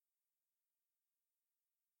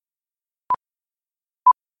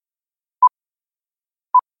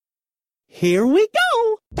Here we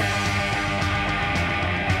go!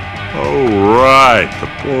 Oh, right, the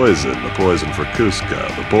poison for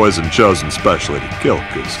Kuzco, the poison chosen specially to kill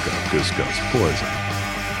Kuzco's poison.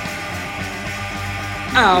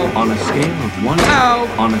 Ow. On a scale of 1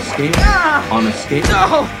 Ow. On a scale On a scale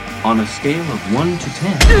No. On a scale of 1 to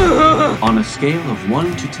 10 On a scale of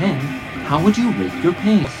 1 to 10, how would you rate your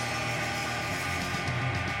pain?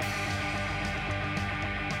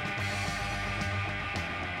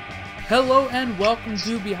 Hello and welcome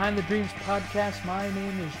to Behind the Dreams podcast. My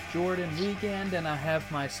name is Jordan Wiegand and I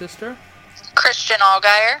have my sister Christian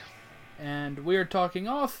Allgaier. And we are talking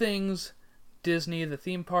all things Disney, the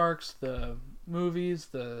theme parks, the movies,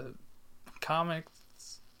 the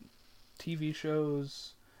comics, TV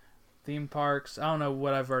shows, theme parks. I don't know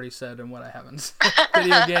what I've already said and what I haven't said.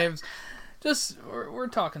 Video games. Just, we're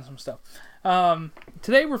talking some stuff.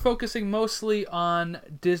 Today we're focusing mostly on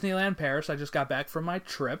Disneyland Paris. I just got back from my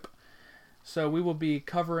trip. So we will be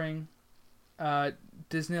covering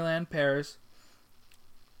Disneyland Paris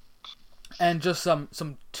and just some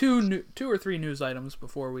two or three news items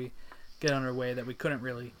before we get underway that we couldn't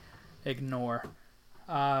really ignore.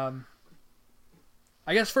 I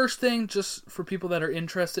guess first thing, just for people that are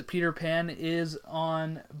interested, Peter Pan is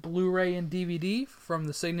on Blu-ray and DVD from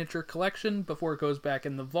the Signature Collection before it goes back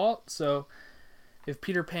in the vault. So if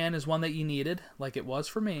Peter Pan is one that you needed, like it was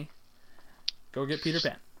for me, go get Peter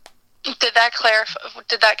Pan. Did that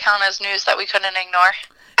count as news that we couldn't ignore?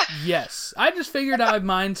 Yes. I just figured I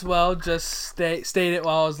might as well just state it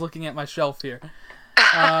while I was looking at my shelf here.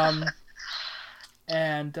 So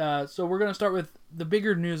we're going to start with the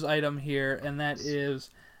bigger news item here, and that is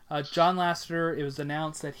John Lasseter. It was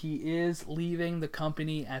announced that he is leaving the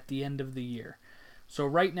company at the end of the year. So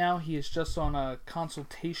right now he is just on a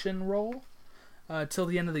consultation role till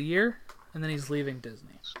the end of the year, and then he's leaving Disney.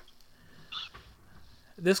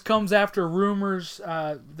 This comes after rumors,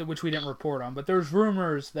 which we didn't report on, but there's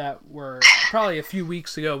rumors that were probably a few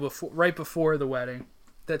weeks ago, right before the wedding,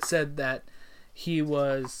 that said that he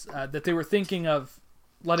was that they were thinking of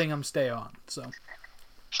letting him stay on. So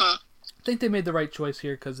I think they made the right choice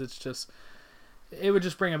here because it would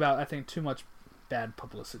just bring about, I think, too much bad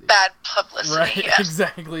publicity. Bad publicity, right? Yeah.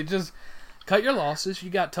 Exactly. Just cut your losses.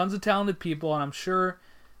 You got tons of talented people, and I'm sure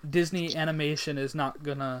Disney Animation is not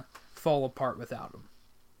gonna fall apart without him.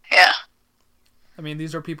 Yeah. I mean,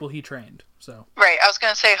 these are people he trained, so. Right, I was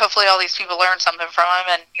going to say, hopefully all these people learn something from him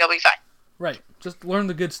and you'll be fine. Right, just learn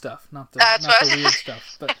the good stuff, not the weird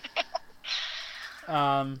stuff. But,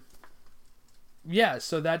 yeah,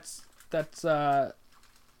 so that's. I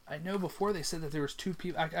know before they said that there was two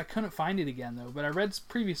people. I couldn't find it again though, but I read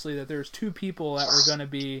previously that there was two people that were going to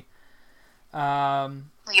be.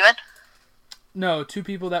 Leaving? No, two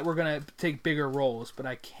people that were going to take bigger roles, but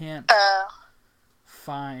I can't.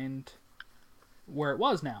 Find where it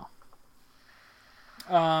was now.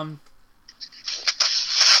 Oh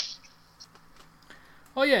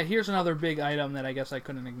yeah, here's another big item that I guess I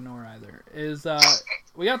couldn't ignore either. Is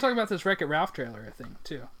we gotta talk about this Wreck-It Ralph trailer, I think,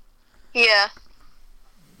 too. Yeah.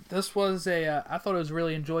 This was I thought it was a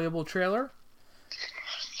really enjoyable trailer.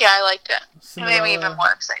 Yeah, I liked it. It made me even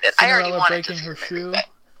more excited. I already wanted to see her shoe.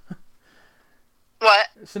 What?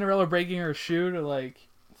 Cinderella breaking her shoe to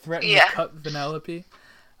threaten to cut Vanellope.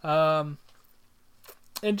 And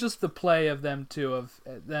just the play of them too, of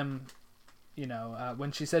them,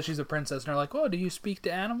 when she says she's a princess, and they're like, "Oh, do you speak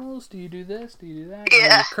to animals? Do you do this? Do you do that?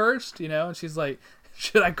 Yeah. Are you cursed?" And she's like,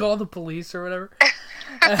 "Should I call the police or whatever?"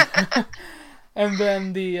 and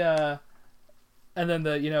then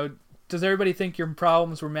does everybody think your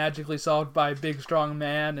problems were magically solved by a big strong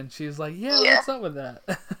man? And she's like, "Yeah, what's up with that?"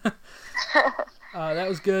 That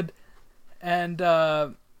was good, and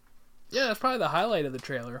yeah, that's probably the highlight of the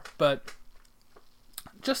trailer, but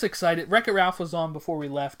just excited. Wreck-It Ralph was on before we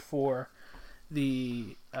left for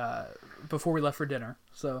dinner,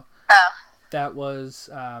 so that was,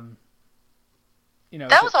 that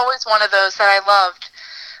was always one of those that I loved,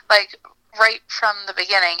 right from the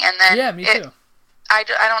beginning, and then yeah, me too. I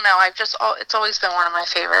don't know, it's always been one of my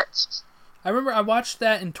favorites. I remember I watched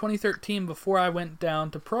that in 2013 before I went down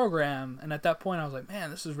to program, and at that point I was like, man,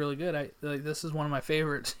 this is really good. This is one of my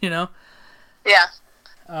favorites, Yeah.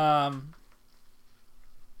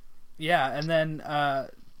 Yeah, and then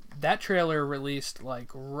that trailer released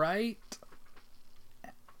right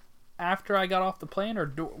after I got off the plane, or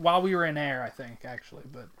while we were in air, I think, actually.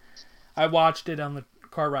 But I watched it on the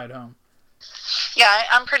car ride home. Yeah,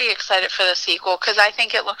 I'm pretty excited for the sequel because I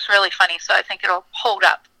think it looks really funny, so I think it'll hold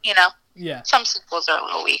up, Yeah. Some sequels are a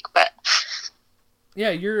little weak, but... Yeah,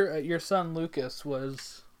 your son Lucas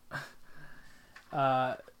was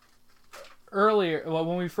earlier, well,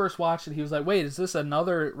 when we first watched it, he was like, "Wait, is this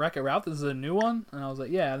another Wreck-It Ralph? This is a new one?" And I was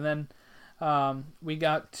like, "Yeah." And then we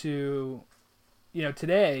got to,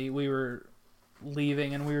 today we were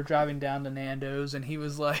leaving and we were driving down to Nando's, and he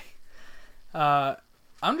was like,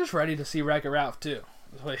 "I'm just ready to see Wreck-It Ralph too."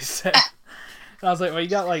 Is what he said. And I was like, "Well, you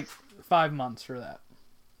got like 5 months for that."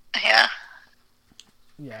 Yeah.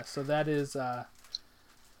 Yeah. So that is.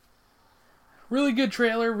 Really good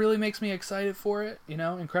trailer, really makes me excited for it.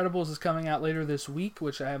 Incredibles is coming out later this week,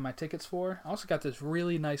 which I have my tickets for. I also got this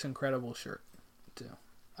really nice Incredibles shirt, too.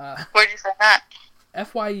 Where'd you find that?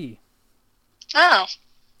 FYE. Oh.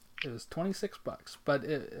 It was $26, but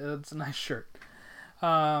it's a nice shirt.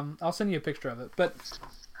 I'll send you a picture of it. But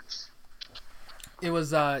it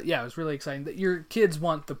was, it was really exciting. Your kids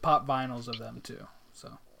want the pop vinyls of them, too.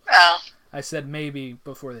 So I said maybe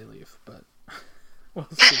before they leave, but we'll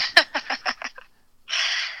see.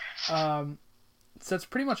 So that's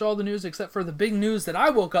pretty much all the news except for the big news that I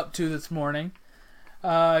woke up to this morning.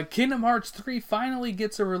 Kingdom Hearts 3 finally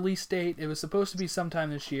gets a release date. It was supposed to be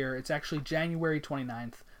sometime this year. It's actually January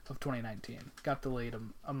 29th of 2019. Got delayed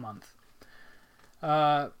a month.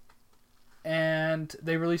 And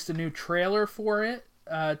they released a new trailer for it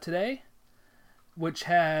today, which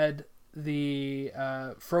had the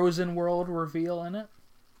Frozen World reveal in it.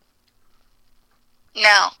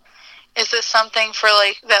 No. Is this something for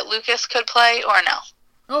that Lucas could play or no?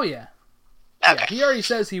 Oh yeah. Okay. Yeah, he already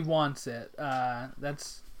says he wants it.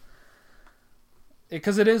 That's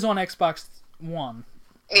because it is on Xbox One.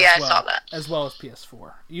 Yeah, I saw that. As well as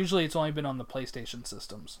PS4. Usually it's only been on the PlayStation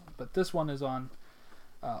systems, but this one is on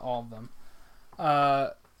all of them.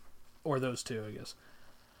 Or those two, I guess.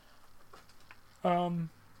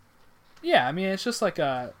 Yeah, I mean it's just like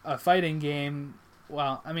a fighting game.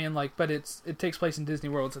 Well, I mean, but it takes place in Disney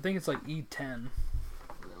World, so I think it's like E10.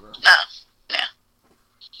 Whatever. Oh, yeah.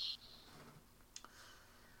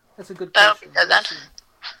 That's a good That'll question. be good then.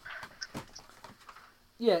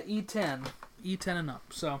 Yeah, E10. E10 and up,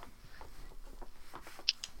 so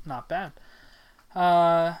not bad.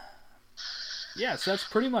 Yeah, so that's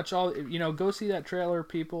pretty much all. Go see that trailer,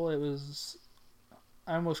 people. It was...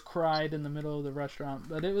 I almost cried in the middle of the restaurant,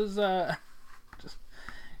 but it was just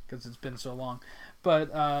because it's been so long.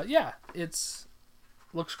 But, yeah,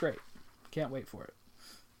 looks great. Can't wait for it.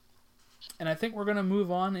 And I think we're going to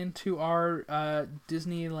move on into our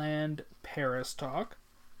Disneyland Paris talk.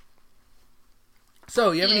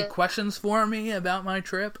 So, you have any questions for me about my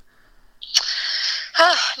trip?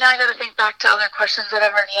 Now I got to think back to other questions that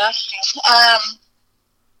I've already asked you.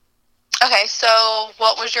 Okay, so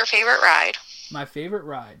what was your favorite ride? My favorite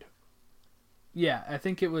ride? Yeah, I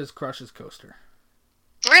think it was Crush's Coaster.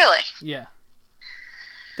 Really? Yeah.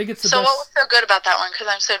 I think it's the so best. What was so good about that one? Because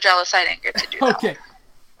I'm so jealous I didn't get to do that. Okay.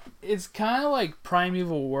 It's kind of like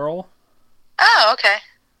Primeval Whirl. Oh, okay.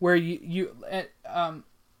 Where you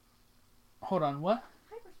hold on, what?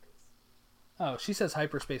 Hyperspace. Oh, she says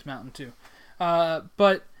Hyperspace Mountain too.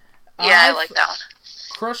 But yeah, I like that one.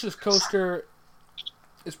 Crush's Coaster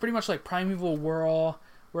is pretty much like Primeval Whirl,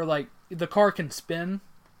 where the car can spin.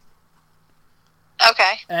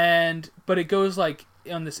 Okay. But it goes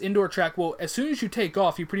on this indoor track. Well, as soon as you take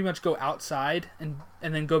off, you pretty much go outside and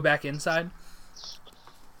then go back inside.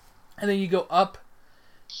 And then you go up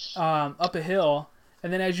a hill,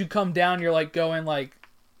 and then as you come down, you're going kind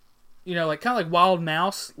of like Wild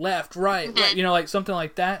Mouse, left, right, right, something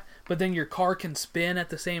like that. But then your car can spin at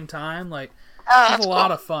the same time. It's a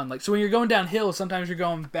lot of fun. So when you're going downhill, sometimes you're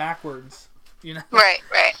going backwards. Right.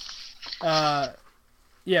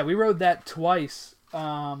 Yeah, we rode that twice. It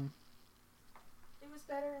was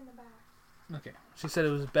better in the back. Okay, she said it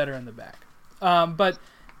was better in the back. But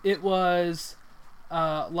it was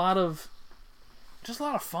a lot of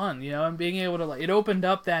fun, and being able to it opened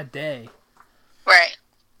up that day. Right.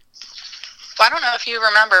 Well, I don't know if you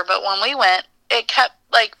remember, but when we went, it kept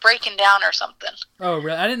breaking down or something. Oh,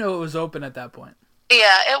 really? I didn't know it was open at that point.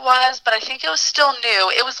 Yeah, it was, but I think it was still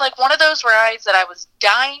new. It was one of those rides that I was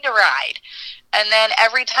dying to ride. And then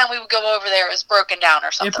every time we would go over there, it was broken down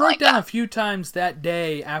or something like that. It broke down a few times that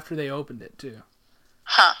day after they opened it, too.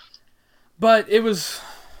 Huh. But it was...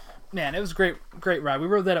 Man, it was a great ride. We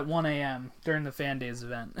rode that at 1 a.m. during the Fan Days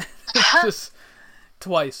event. Just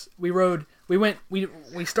twice. We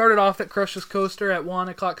started off at Crush's Coaster at 1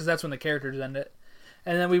 o'clock, because that's when the characters ended.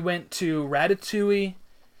 And then we went to Ratatouille.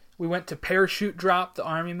 We went to Parachute Drop, the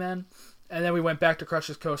Army Men. And then we went back to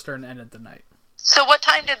Crush's Coaster and ended the night. So what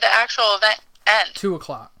time did the actual event end? 2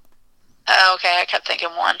 o'clock. Oh, okay. I kept thinking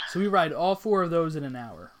 1. So we ride all 4 of those in an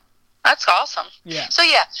hour. That's awesome. Yeah. So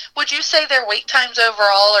yeah, would you say their wait times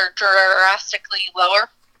overall are drastically lower?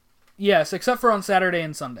 Yes, except for on Saturday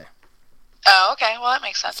and Sunday. Oh, okay. Well, that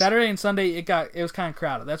makes sense. Saturday and Sunday, it was kind of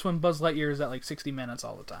crowded. That's when Buzz Lightyear is at like 60 minutes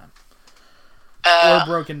all the time. Or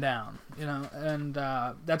broken down, you know, and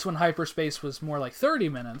that's when Hyperspace was more like 30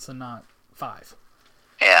 minutes and not 5.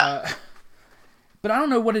 Yeah. But I don't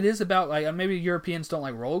know what it is about, like, maybe Europeans don't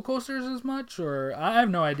like roller coasters as much, or I have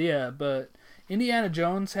no idea, but Indiana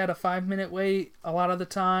Jones had a 5-minute wait a lot of the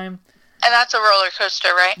time. And that's a roller coaster,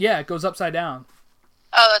 right? Yeah, it goes upside down.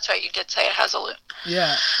 Oh, that's right. You did say it has a loop.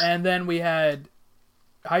 Yeah, and then we had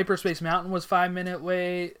Hyperspace Mountain was 5-minute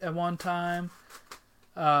wait at one time.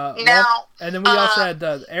 And then we also had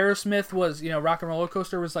Aerosmith was, you know, Rock and Roller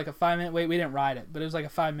Coaster was like a 5-minute wait. We didn't ride it, but it was like a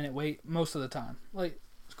 5-minute wait most of the time. Like,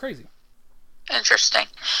 it's crazy. Interesting.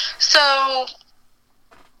 So,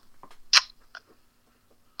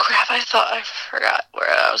 crap, I forgot where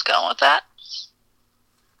I was going with that.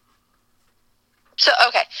 So,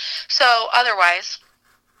 okay. So, otherwise,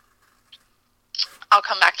 I'll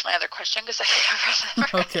come back to my other question because I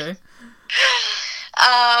can't remember. Okay.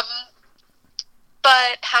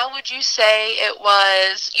 But how would you say it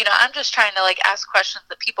was, you know, I'm just trying to, like, ask questions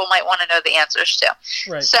that people might want to know the answers to.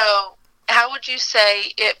 Right. So, how would you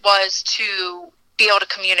say it was to be able to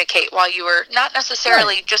communicate while you were not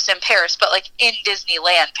necessarily just in Paris, but, like, in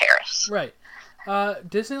Disneyland Paris? Right.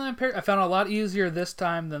 Disneyland Paris, I found it a lot easier this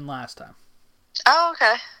time than last time. Oh,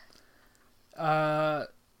 okay.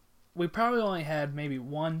 We probably only had maybe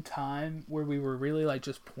one time where we were really, like,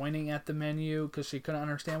 just pointing at the menu because she couldn't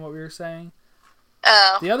understand what we were saying.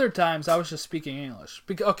 Oh. The other times, I was just speaking English.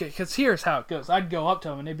 Because here's how it goes. I'd go up to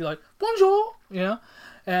them, and they'd be like, bonjour, you know?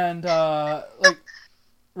 And, like,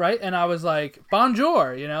 right? And I was like,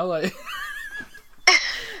 bonjour, you know? Like,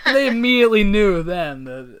 they immediately knew then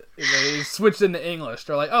that they switched into English.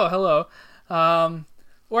 They're like, oh, hello.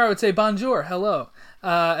 Or I would say, bonjour, hello.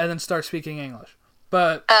 And then start speaking English.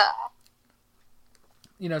 But,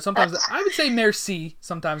 you know, sometimes I would say merci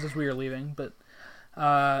sometimes as we were leaving, but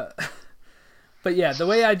yeah, the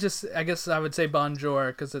way I guess I would say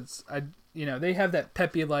bonjour because you know, they have that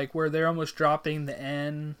peppy, like, where they're almost dropping the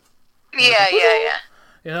N. Yeah.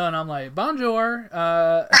 You know, and I'm like, bonjour.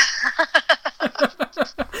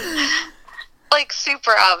 Like,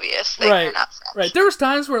 super obvious that you're not French. Right. There was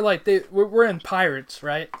times where, like, we're in Pirates,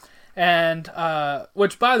 right? And,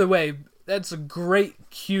 which, by the way, that's a great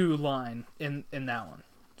queue line in that one.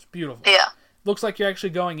 It's beautiful. Yeah. Looks like you're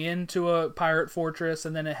actually going into a pirate fortress,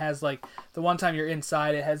 and then it has, like, the one time you're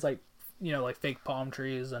inside, it has, like, you know, like, fake palm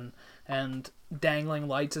trees and dangling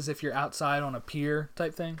lights as if you're outside on a pier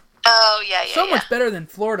type thing. Oh, yeah. So much better than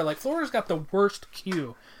Florida. Like, Florida's got the worst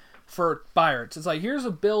queue for pirates. It's like, here's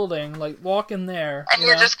a building, like, walk in there. And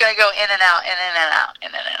you're just going to go in and out, in and out, in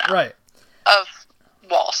and out. Right. Of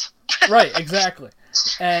walls. Right, exactly.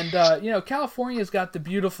 And, you know, California's got the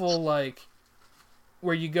beautiful, like,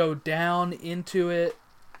 where you go down into it.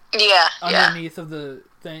 Yeah, underneath of the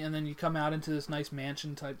thing, and then you come out into this nice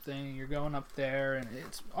mansion type thing, and you're going up there, and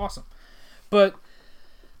it's awesome. But,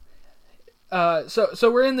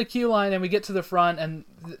 so we're in the queue line, and we get to the front, and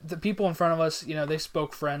the people in front of us, you know, they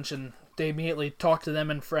spoke French, and they immediately talk to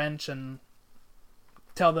them in French, and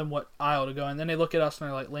tell them what aisle to go in. Then they look at us, and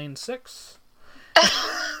they're like, lane 6?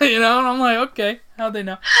 You know, and I'm like, okay, how'd they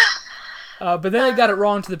know? But then they got it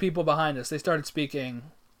wrong to the people behind us. They started speaking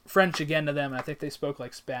French again to them, and I think they spoke,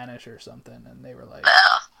 like, Spanish or something, and they were like...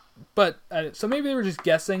 But, so maybe they were just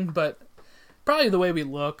guessing, but probably the way we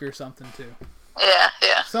look or something, too. Yeah.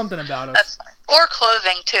 Something about us. Or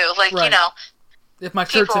clothing, too. Like, right. You know... If my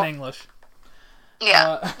shirt's in English.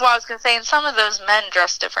 Yeah. Well, I was going to say, and some of those men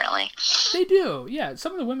dress differently. They do, yeah.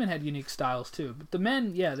 Some of the women had unique styles, too. But the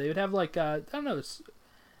men, yeah, they would have, like, I don't know,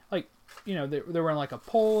 like... You know, they're wearing, like, a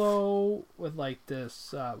polo with, like,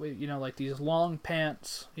 this, you know, like, these long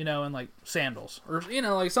pants, you know, and, like, sandals. Or, you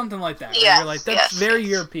know, like, something like that. Yeah. You're like, that's very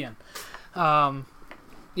European.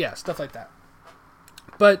 Yeah, stuff like that.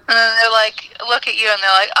 But... And then they're like, look at you, and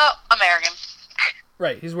they're like, oh, American.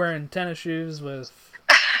 Right, he's wearing tennis shoes with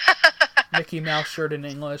Mickey Mouse shirt in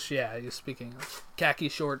English. Yeah, he's speaking khaki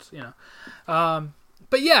shorts, you know.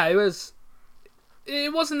 But, yeah,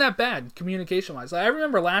 it wasn't that bad communication-wise. I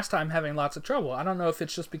remember last time having lots of trouble. I don't know if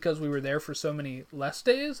it's just because we were there for so many less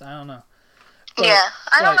days. I don't know. But, yeah,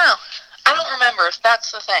 I don't know. I don't remember if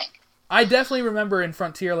that's the thing. I definitely remember in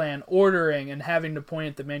Frontierland ordering and having to point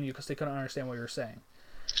at the menu because they couldn't understand what we were saying.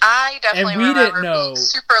 I definitely remember being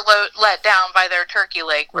super let down by their turkey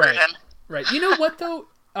leg version. Right. You know what, though?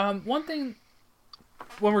 One thing,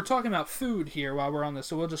 when we're talking about food here while we're on this,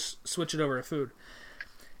 so we'll just switch it over to food.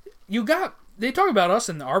 They talk about us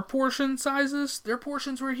and our portion sizes. Their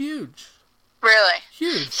portions were huge. Really?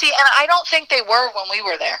 Huge. See, and I don't think they were when we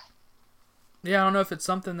were there. Yeah, I don't know if it's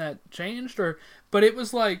something that changed but it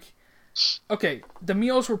was like, okay, the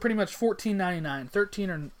meals were pretty much $14.99,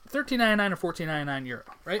 €13.99 or €14.99,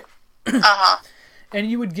 right? And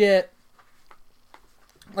you would get,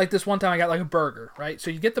 like this one time I got like a burger, right? So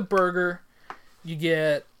you get the burger, you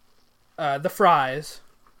get the fries,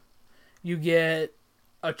 you get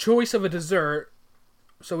a choice of a dessert.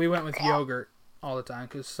 So we went with yogurt all the time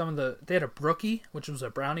because they had a brookie, which was a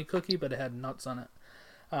brownie cookie, but it had nuts on it.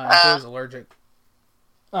 I was allergic.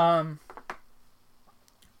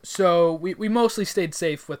 So we mostly stayed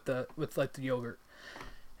safe with the yogurt,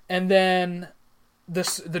 and then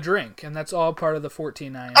the drink, and that's all part of the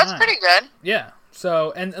 $14.99. That's pretty good. Yeah.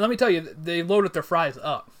 So and let me tell you, they loaded their fries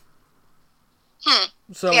up.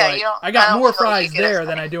 So Yeah, I got more fries there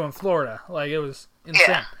than I do in Florida. Like it was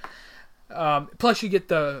insane. Yeah. Plus you get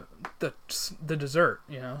the dessert,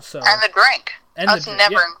 So And the drink. And That's the drink,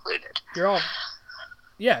 never yeah. included. You're all.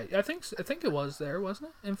 Yeah, I think it was there,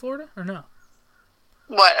 wasn't it, in Florida or no?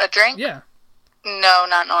 What, a drink? Yeah. No,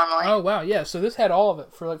 not normally. Oh wow, yeah. So this had all of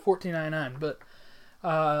it for like $14.99, but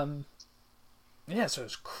yeah, so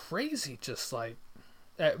it's crazy. Just like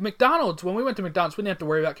at McDonald's, when we went to McDonald's, we didn't have to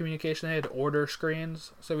worry about communication. They had order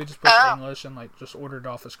screens, so we just put English and like just ordered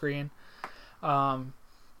off a screen. So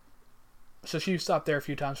she stopped there a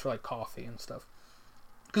few times for like coffee and stuff.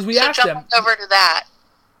 Because we asked them. Over to that,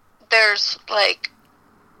 there's like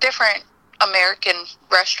different American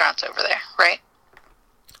restaurants over there, right?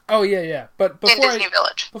 Oh yeah. But in Disney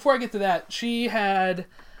Village. Before I get to that, she had.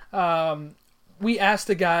 We asked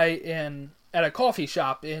a guy at a coffee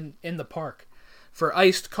shop in the park for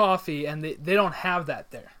iced coffee, and they don't have that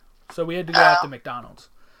there, so we had to go out to McDonald's.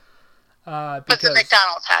 But the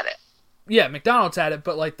McDonald's had it. Yeah, McDonald's had it,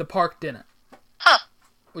 but like the park didn't. Huh.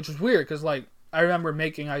 Which was weird because like I remember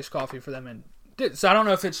making iced coffee for them so I don't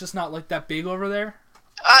know if it's just not like that big over there.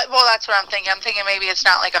 Well, that's what I'm thinking. I'm thinking maybe it's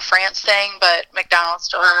not like a France thing, but McDonald's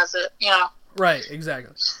still has it, Right,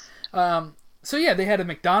 exactly. So yeah, they had a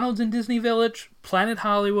McDonald's in Disney Village, Planet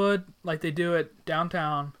Hollywood, like they do at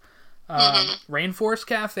downtown, Rainforest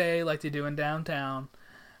Cafe, like they do in downtown,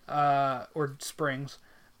 or Springs.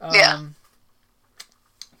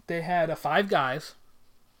 They had a Five Guys.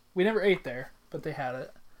 We never ate there, but they had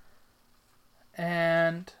it.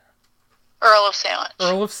 And Earl of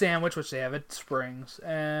Sandwich, which they have at Springs,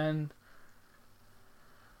 and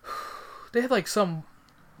they had like some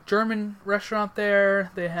German restaurant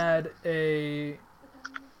there. They had the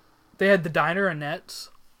Diner Annette's.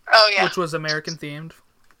 Oh yeah, which was American themed.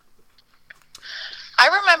 I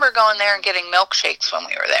remember going there and getting milkshakes when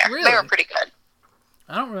we were there. Really? They were pretty good.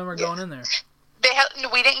 I don't remember going in there.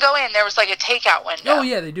 We didn't go in. There was like a takeout window. Oh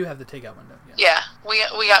yeah, they do have the takeout window. Yeah, we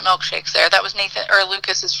got milkshakes there. That was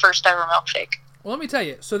Lucas's first ever milkshake. Well, let me tell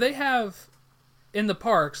you. So they have in the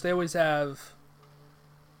parks. They always have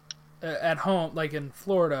at home, like in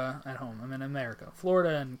Florida. At home, I'm in America,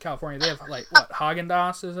 Florida and California. They have like what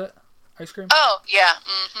Haagen-Dazs is it? Ice cream. Oh yeah.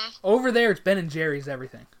 Mm-hmm. Over there, it's Ben and Jerry's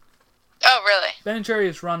everything. Oh really? Ben and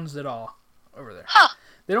Jerry's runs it all over there. Huh.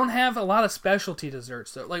 They don't have a lot of specialty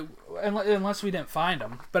desserts though, like unless we didn't find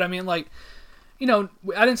them. But I mean, like, I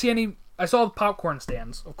didn't see any. I saw the popcorn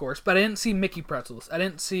stands, of course, but I didn't see Mickey pretzels. They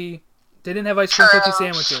didn't have ice cream cookie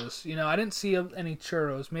sandwiches. I didn't see any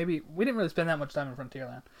churros. Maybe we didn't really spend that much time in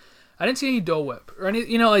Frontierland. I didn't see any Dole Whip or any.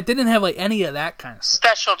 They didn't have like any of that kind of stuff.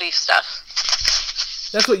 Specialty stuff.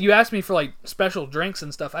 That's what you asked me for, like special drinks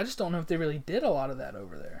and stuff. I just don't know if they really did a lot of that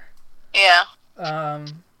over there. Yeah.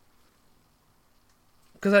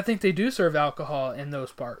 Because I think they do serve alcohol in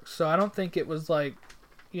those parks, so I don't think it was like,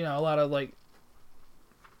 a lot of like.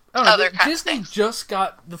 I don't know. Disney just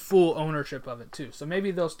got the full ownership of it too, so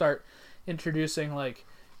maybe they'll start introducing like,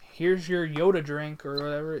 here's your Yoda drink or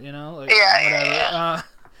whatever, like whatever. Yeah.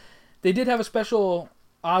 They did have a special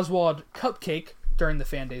Oswald cupcake during the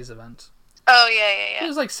Fan Days event. Oh yeah. It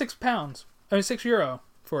was like €6. I mean €6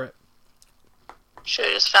 for it. Should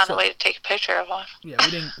have just found a way to take a picture of one. Yeah,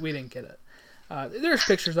 we didn't get it. There's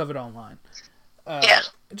pictures of it online. Yeah.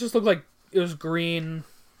 It just looked like it was green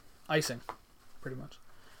icing, pretty much.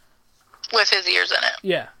 With his ears in it.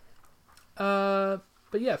 Yeah. But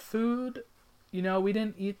yeah, food, we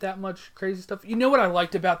didn't eat that much crazy stuff. You know what I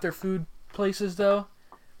liked about their food places, though?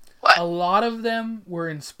 What? A lot of them were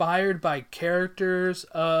inspired by characters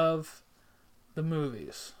of the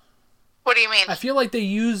movies. What do you mean? I feel like they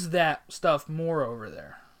use that stuff more over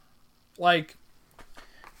there. Like,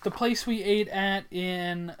 the place we ate at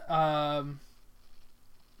in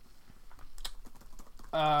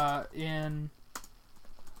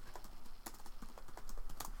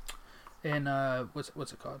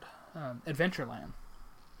what's it called? Adventureland.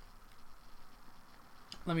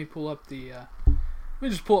 Let me pull up the. Let me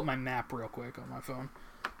just pull up my map real quick on my phone.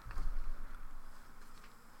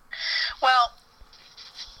 Well,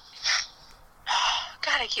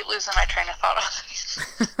 God, I keep losing my train of thought on this.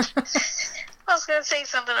 I was going to say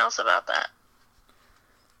something else about that.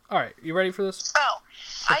 All right, you ready for this? Oh,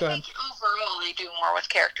 I go think overall they do more with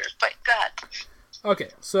characters, but go ahead.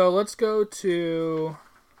 Okay, so let's go to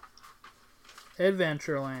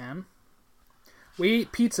Adventureland. We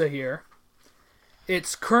eat pizza here.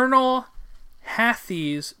 It's Colonel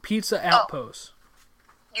Hathie's Pizza Outpost.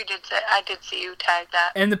 You did say, I did see you tag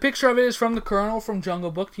that. And the picture of it is from the Colonel from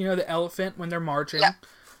Jungle Book. You know, the elephant when they're marching. Yeah.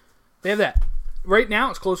 They have that. Right now,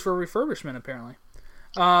 it's closed for refurbishment, apparently.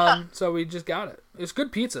 So we just got it. It's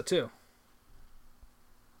good pizza, too.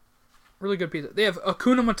 Really good pizza. They have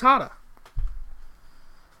Hakuna Matata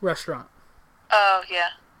restaurant. Oh,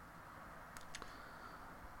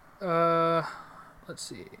 yeah. Let's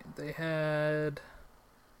see. They had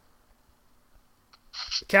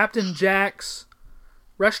Captain Jack's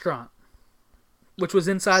restaurant, which was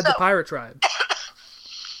inside the pirate tribe.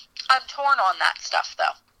 I'm torn on that stuff,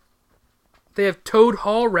 though. They have Toad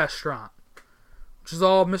Hall restaurant, which is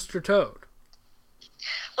all Mr. Toad.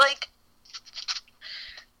 Like,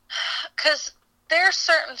 because there are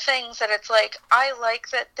certain things that it's like, I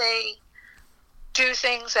like that they do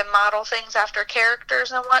things and model things after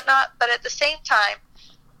characters and whatnot, but at the same time,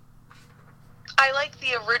 I like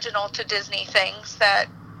the original to Disney things that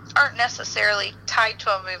aren't necessarily tied to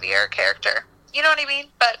a movie or a character. You know what I mean?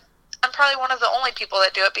 But I'm probably one of the only people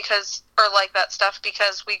that do it or like that stuff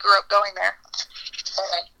because we grew up going there.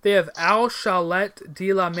 They have Al Chalet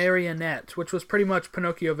de la Marionette, which was pretty much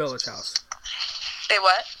Pinocchio Village House. They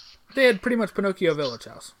what? They had pretty much Pinocchio Village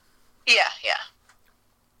House. Yeah, yeah.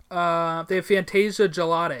 They have Fantasia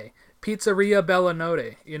Gelate, Pizzeria Bella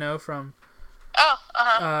Notte, you know, from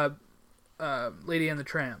Lady and the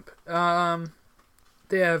Tramp.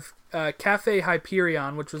 They have Cafe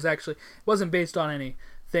Hyperion, which was actually, it wasn't based on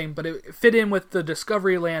anything, but it fit in with the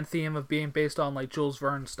Discoveryland theme of being based on like Jules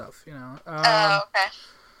Verne stuff, you know. Okay.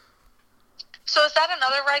 So is that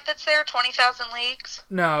another ride that's there, 20,000 Leagues?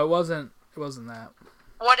 No, it wasn't that.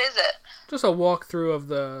 What is it? Just a walkthrough of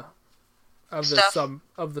the sub.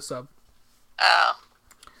 Of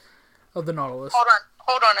the Nautilus.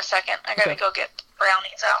 Hold on a second. I gotta go get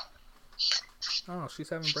brownies out. Oh, she's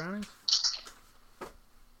having brownies? I'm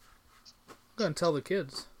gonna tell the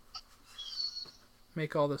kids.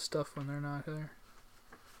 Make all this stuff when they're not there.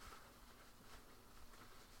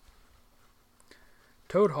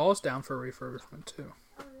 Toad Hall's down for refurbishment too.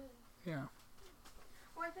 Oh, really? Yeah.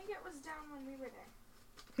 Well, I think it was down when we were there.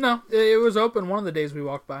 No, it was open one of the days we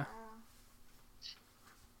walked by.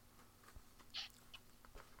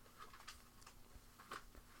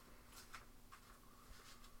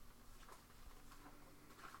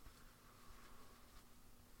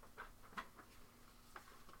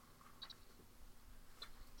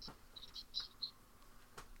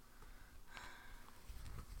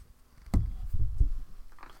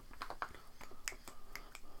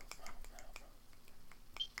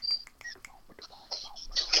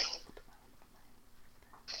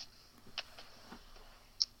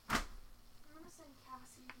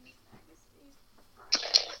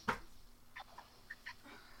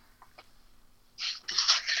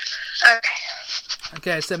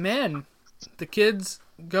 Okay, I said, man, the kids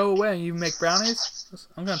go away and you make brownies?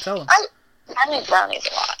 I'm going to tell them. I make brownies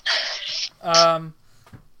a lot.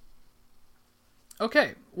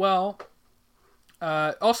 Okay, well,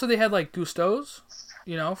 also they had, like, Gusteau's,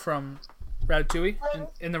 you know, from Ratatouille,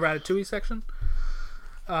 in the Ratatouille section.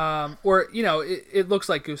 Or, you know, it looks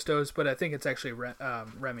like Gusteau's, but I think it's actually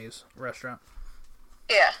Remy's restaurant.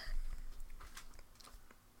 Yeah.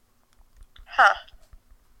 Huh.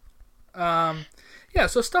 Yeah,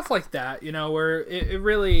 so stuff like that, you know, where it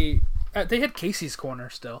really... they had Casey's Corner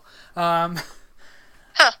still. But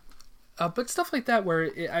stuff like that where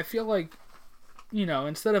I feel like, you know,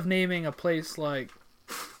 instead of naming a place like...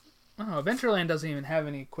 I don't know, Adventureland doesn't even have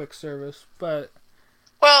any quick service, but...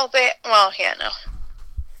 No, they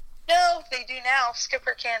do now.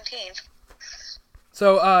 Skipper Canteen.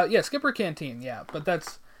 So, yeah, Skipper Canteen, yeah, but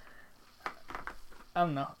that's... I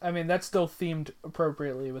don't know. I mean, that's still themed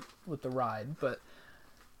appropriately with the ride, but...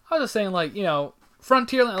 I was just saying, like, you know,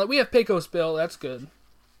 Frontierland, like, we have Pecos Bill, that's good.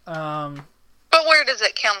 But where does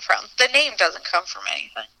it come from? The name doesn't come from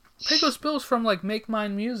anything. Pecos Bill's from, like, Make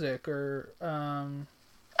Mine Music, or, oh,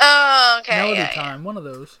 okay, Melody Time, one of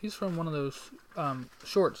those. He's from one of those,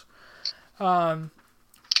 shorts. But,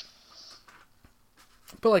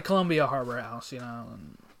 like, Columbia Harbor House, you know,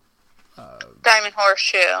 and, Diamond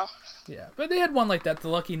Horseshoe. yeah, but they had one like that, the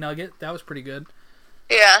Lucky Nugget, that was pretty good.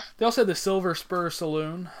 Yeah. They also had the Silver Spur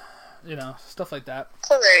Saloon, stuff like that.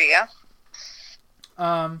 So there you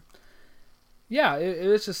go. Yeah, it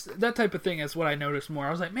was just that type of thing is what I noticed more.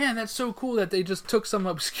 I was like, man, that's so cool that they just took some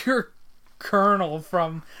obscure colonel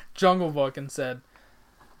from Jungle Book and said,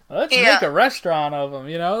 let's make a restaurant of them,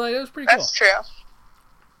 Like, it was pretty cool. That's true.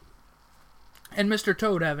 And Mr.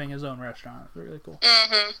 Toad having his own restaurant. It was really cool.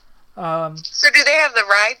 Mm-hmm. So do they have the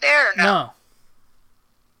ride there or no?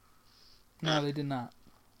 No, they did not.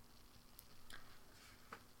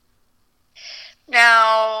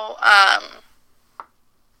 Now,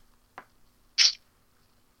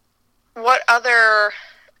 what other...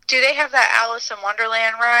 Do they have that Alice in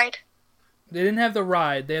Wonderland ride? They didn't have the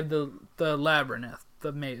ride. They had the labyrinth,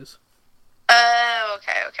 the maze. Oh,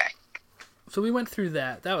 okay. So we went through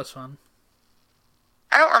that. That was fun.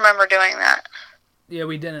 I don't remember doing that. Yeah,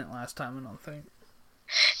 we didn't last time, I don't think.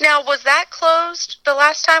 Now, was that closed the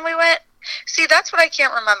last time we went? See, that's what I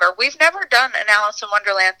can't remember. We've never done an Alice in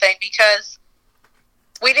Wonderland thing because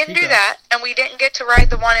we didn't do that, and we didn't get to ride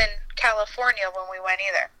the one in California when we went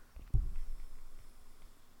either.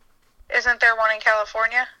 Isn't there one in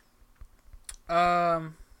California?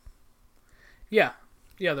 Yeah,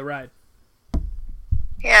 the ride.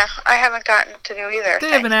 Yeah, I haven't gotten to do either.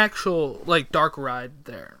 They have an actual, dark ride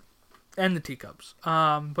there. And the teacups.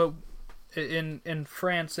 But in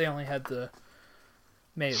France, they only had the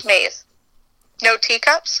maze. No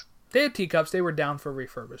teacups? They had teacups. They were down for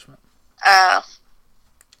refurbishment. And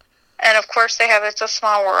of course they have It's a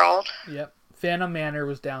Small World. Yep. Phantom Manor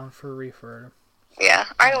was down for refurb. Yeah,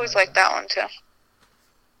 I always liked that one too.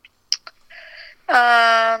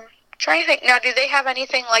 Trying to think. Now, do they have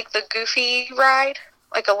anything like the Goofy ride?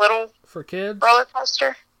 Like a little for kids roller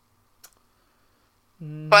coaster?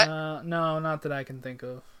 What? No, not that I can think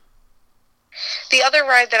of. The other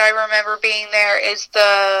ride that I remember being there is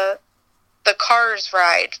the Cars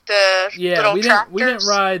ride. The little tractors. We didn't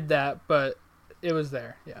ride that, but it was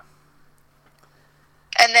there. Yeah.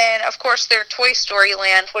 And then, of course, their Toy Story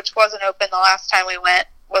Land, which wasn't open the last time we went,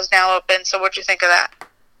 was now open. So, what'd you think of that?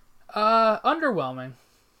 Underwhelming.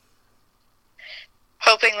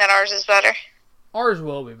 Hoping that ours is better. Ours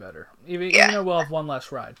will be better. Even though we'll have one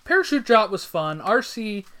less ride. Parachute Drop was fun.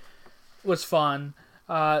 RC was fun.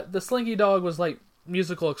 The Slinky Dog was like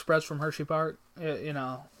Musical Express from Hershey Park. Going in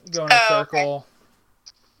a circle.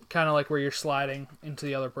 Okay. Kind of like where you're sliding into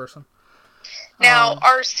the other person. Now,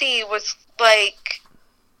 RC was like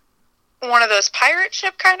one of those pirate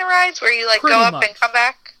ship kind of rides where you go up and come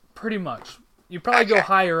back? Pretty much. You probably go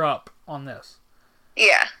higher up on this.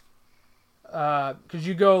 Yeah. Because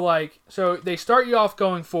you go so they start you off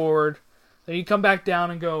going forward, then you come back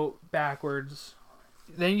down and go backwards,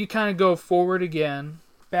 then you kind of go forward again,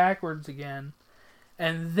 backwards again,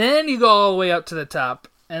 and then you go all the way up to the top,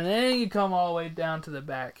 and then you come all the way down to the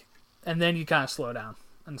back, and then you kind of slow down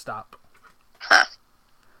and stop. Huh.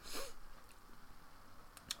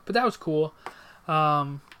 But that was cool.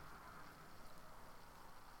 And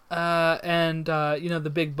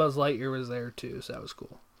the big Buzz Lightyear was there too, so that was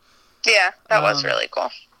cool. Yeah, that was really cool.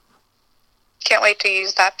 Can't wait to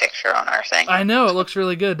use that picture on our thing. I know, it looks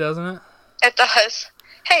really good, doesn't it? It does.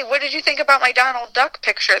 Hey, what did you think about my Donald Duck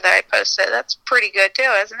picture that I posted? That's pretty good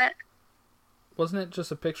too, isn't it? Wasn't it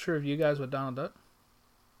just a picture of you guys with Donald Duck?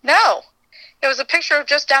 No. It was a picture of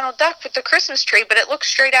just Donald Duck with the Christmas tree, but it looks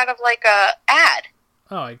straight out of a ad.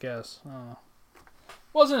 Oh, I guess. Oh.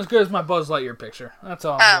 Wasn't as good as my Buzz Lightyear picture. That's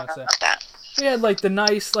all I'm going to say. About that. We had the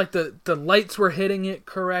nice, the lights were hitting it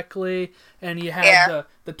correctly, and you had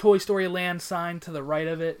the Toy Story Land sign to the right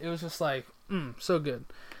of it. It was just so good.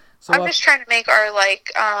 So I'm just trying to make our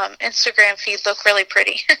Instagram feed look really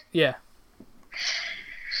pretty. Yeah.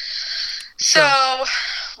 So,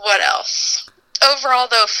 what else? Overall,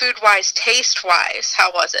 though, food-wise, taste-wise,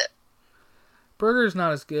 how was it? Burger's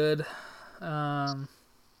not as good. Yeah,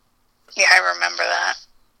 I remember that.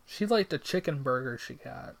 She liked the chicken burger she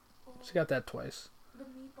got. She got that twice. The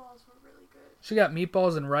meatballs were really good. She got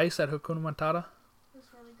meatballs and rice at Hakuna Matata. It was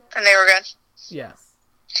really good. And they were good? Yeah.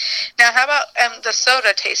 Now, how about the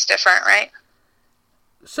soda tastes different, right?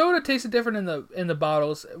 Soda tasted different in the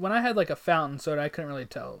bottles. When I had a fountain soda, I couldn't really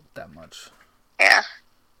tell that much. Yeah.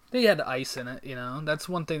 They had ice in it, That's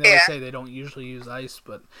one thing they say they don't usually use ice.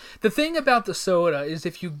 But the thing about the soda is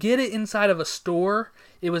if you get it inside of a store,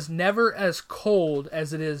 it was never as cold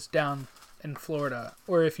as it is down in Florida,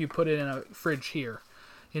 or if you put it in a fridge here.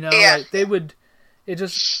 They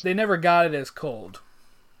never got it as cold.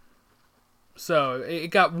 So it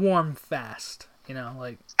got warm fast,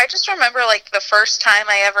 I just remember the first time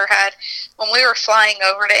I ever had, when we were flying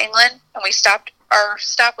over to England, and our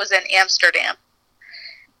stop was in Amsterdam.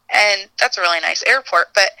 And and that's a really nice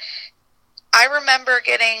airport, but I remember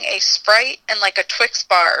getting a Sprite and like a Twix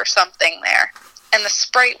bar or something there, and the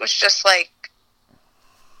Sprite was just like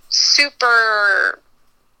super,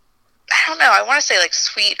 I don't know, I want to say like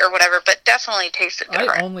sweet or whatever, but definitely tasted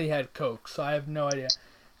different. I only had Coke, so I have no idea.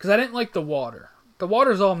 Because I didn't like the water. The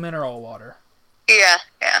water's all mineral water. Yeah.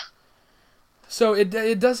 So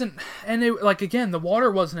it doesn't, and it, like, again, the water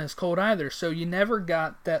wasn't as cold either, so you never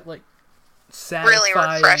got that, like,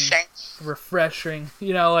 satisfying, really refreshing,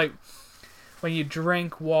 you know, like, when you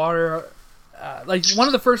drink water, like, one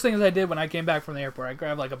of the first things I did when I came back from the airport, I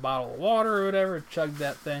grabbed, like, a bottle of water or whatever, chugged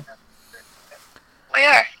that thing.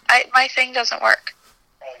 My thing doesn't work.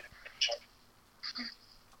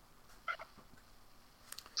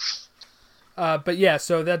 But yeah,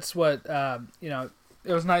 so that's what, you know,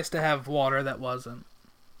 it was nice to have water that wasn't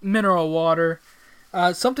mineral water.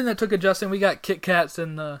 Something that took adjusting, we got Kit Kats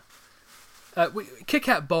in the, Kit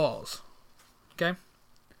Kat balls. Okay?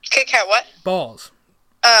 Kit Kat what? Balls.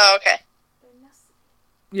 Oh, okay.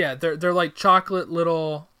 Yeah, they're like chocolate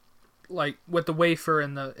little, like, with the wafer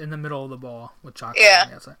in the middle of the ball with chocolate on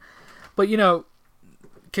the outside. But, you know,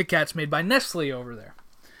 Kit Kat's made by Nestle over there.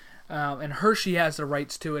 And Hershey has the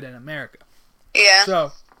rights to it in America. Yeah.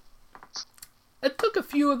 So, it took a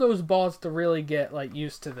few of those balls to really get, like,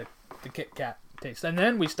 used to the Kit Kat taste. And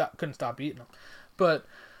then we couldn't stop eating them. But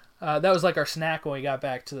that was like our snack when we got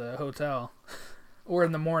back to the hotel. Or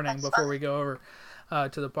in the morning before we go over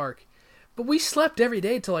to the park. But we slept every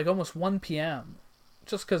day till like almost 1 p.m.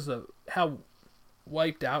 Just because of how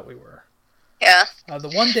wiped out we were. Yeah. The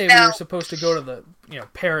one day we were supposed to go to the, you know,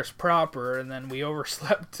 Paris proper, and then we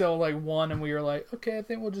overslept till like 1, and we were like, okay, I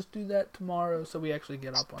think we'll just do that tomorrow, so we actually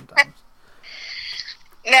get up on time.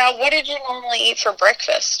 Now, what did you normally eat for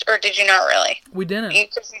breakfast, or did you not really? We didn't. You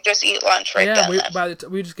just eat lunch right then? Yeah,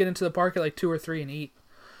 we just get into the park at like 2 or 3 and eat.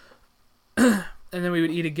 And then we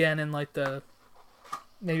would eat again in like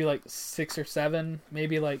maybe like 6 or 7,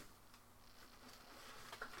 maybe like,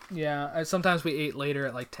 yeah, sometimes we ate later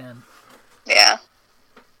at like 10. Yeah.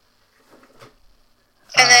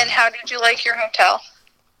 And then how did you like your hotel?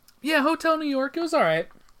 Yeah, Hotel New York, it was alright.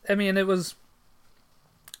 I mean, it was,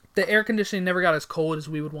 the air conditioning never got as cold as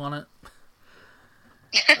we would want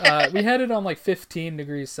it. We had it on like 15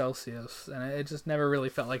 degrees Celsius, and it just never really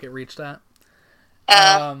felt like it reached that.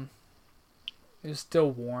 It was still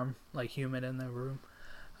warm, like humid in the room.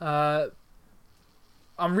 I'm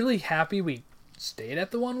really happy we stayed at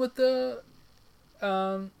the one with the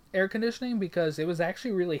air conditioning, because it was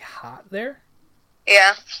actually really hot there.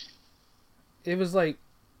 Yeah. It was like,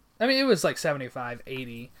 I mean, it was like 75,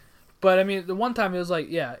 80. But, I mean, the one time it was like,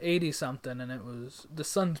 80 something, and it was, the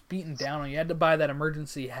sun's beating down on you. You had to buy that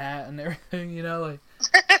emergency hat and everything, you know, like.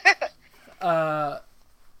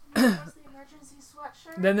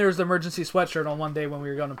 Then there was the emergency sweatshirt on one day when we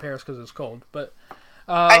were going to Paris because it was cold. But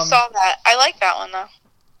I saw that. I like that one, though.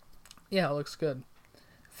 Yeah, it looks good.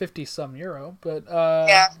 50-some euro, but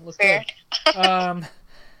looks fair. Good.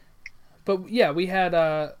 But yeah, we had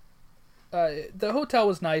the hotel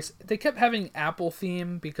was nice. They kept having Apple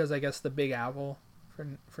theme because I guess the Big Apple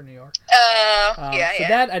for New York. So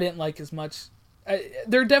that I didn't like as much.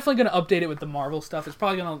 They're definitely going to update it with the Marvel stuff. It's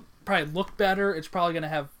probably going to look better. It's probably going to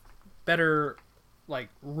have better like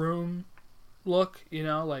room look, you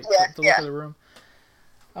know, like the look of the room.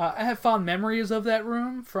 I have fond memories of that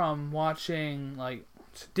room from watching, like,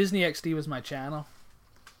 Disney XD was my channel.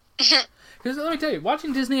 Because let me tell you,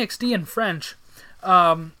 watching Disney XD in French,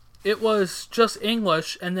 it was just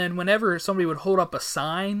English, and then whenever somebody would hold up a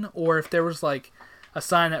sign, or if there was, like, a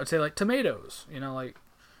sign that would say, like, tomatoes, you know, like,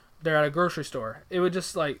 they're at a grocery store, it would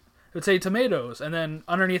just, like, it would say tomatoes, and then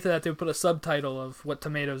underneath that they would put a subtitle of what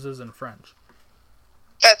tomatoes is in French.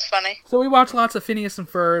 That's funny. So we watched lots of Phineas and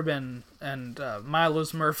Ferb and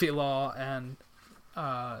Milo's Murphy Law and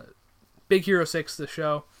Big Hero 6, the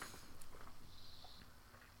show.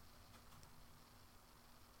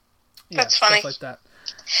 That's funny. Stuff like that.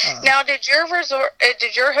 Now, did your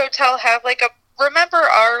hotel have like remember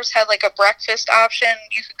ours had like a breakfast option?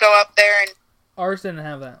 You could go up there and... Ours didn't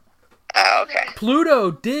have that. Oh, okay.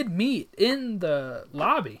 Pluto did meet in the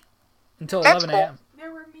lobby until 11 a.m.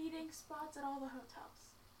 There were meeting spots at all the hotels.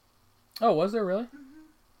 Oh, was there really? Mm-hmm.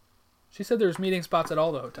 She said there was meeting spots at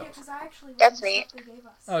all the hotels. Yeah, because I actually read That's the neat. stuff they gave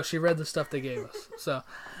us. Oh, she read the stuff they gave us. So,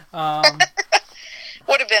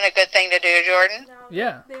 would have been a good thing to do, Jordan. No,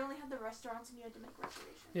 yeah. They only had the restaurants and you had to make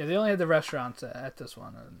reservations. Yeah, they only had the restaurants at this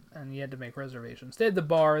one, and you had to make reservations. They had the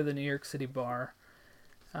bar, the New York City bar.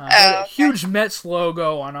 They had a huge Mets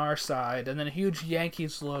logo on our side, and then a huge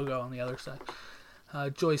Yankees logo on the other side.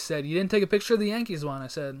 Joyce said, "You didn't take a picture of the Yankees one." I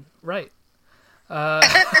said, "Right."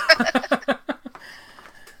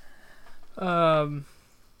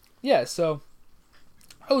 Yeah, so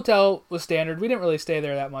hotel was standard. We didn't really stay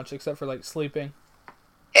there that much except for like sleeping.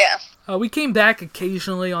 Yeah. We came back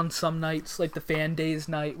occasionally on some nights, like the fan days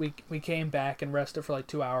night. We came back and rested for like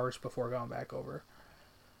 2 hours before going back over.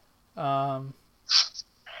 In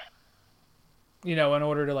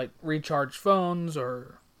order to like recharge phones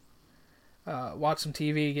or watch some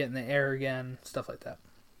TV, get in the air again, stuff like that.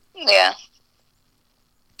 Yeah.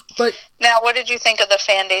 But now, what did you think of the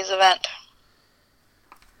Fan Days event?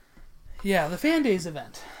 yeah, the fan days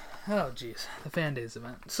event. Oh, jeez, the fan days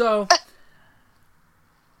event. So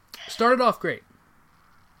started off great.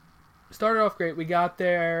 We got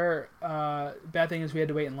there. Bad thing is we had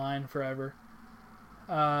to wait in line forever.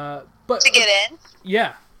 But To get in?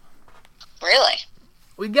 yeah, Really?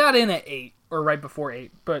 we got in at 8 or right before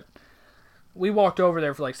 8, but we walked over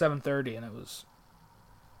there for like 7:30 and it was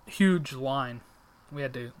a huge line. We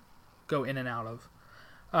had to go in and out of.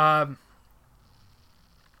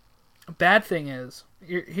 Bad thing is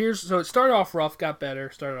so it started off rough, got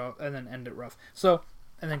better, and then ended rough. So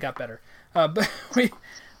and then got better. But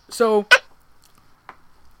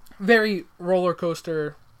very roller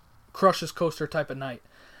coaster, crushes coaster type of night.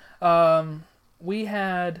 I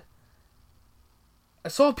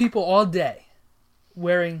saw people all day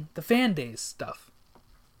wearing the Fan Days stuff,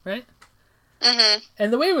 right? Mm-hmm.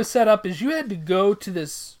 And the way it was set up is you had to go to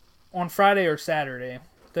this on Friday or Saturday.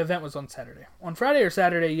 The event was on Saturday. On Friday or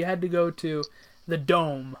Saturday, you had to go to the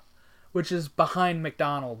Dome, which is behind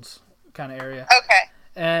McDonald's kind of area. Okay.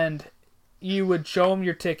 And you would show them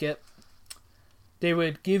your ticket. They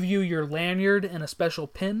would give you your lanyard and a special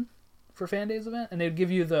pin for Fan Days event, and they'd give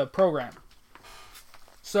you the program.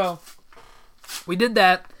 So we did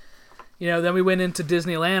that. Then we went into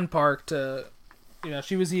Disneyland Park to,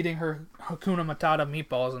 she was eating her Hakuna Matata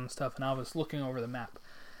meatballs and stuff, and I was looking over the map.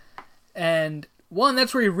 And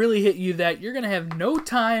that's where it really hit you that you're going to have no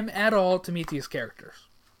time at all to meet these characters.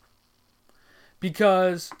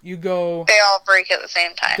 Because you go... They all break at the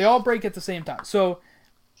same time. So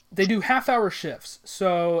they do half-hour shifts.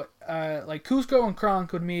 So, like, Kuzco and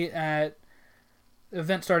Kronk would meet at... The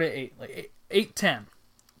event started at 8. Like 8:10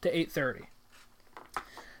 to 8:30.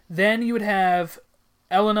 Then you would have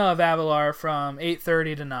Elena of Avalar from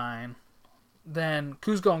 8:30 to 9. Then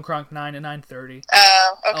Kuzco and Kronk 9 to 9:30.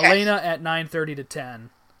 Oh, okay. Elena at 9:30 to 10.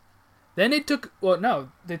 Then they took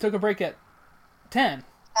a break at 10.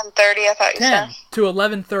 10:30, I thought you 10 said. to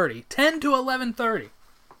 11:30. 10 to 11:30.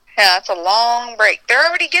 Yeah, that's a long break. They're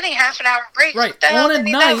already getting half an hour break. Right. What the hell On a do they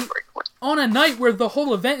need that night, for? on a night where the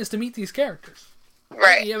whole event is to meet these characters.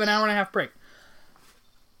 Right. You have an hour and a half break.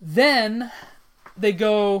 Then they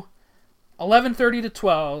go 11:30 to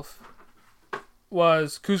 12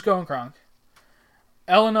 was Kuzco and Kronk.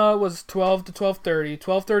 Elena was 12 to 12:30.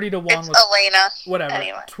 12:30 to 1 It's was Elena. whatever.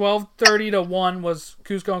 Anyway. 12:30 to 1 was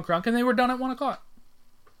Kuzco and Kronk, and they were done at 1 o'clock.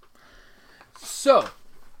 So,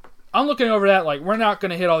 I'm looking over that like, we're not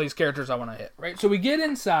going to hit all these characters I want to hit, right? So we get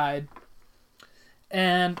inside,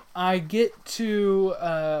 and I get to,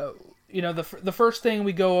 the first thing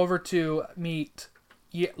we go over to meet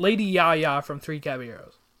Lady Yaya from Three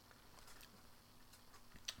Caballeros.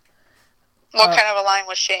 What kind of a line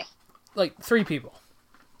was she? Like 3 people.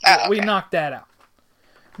 Oh, okay. We knocked that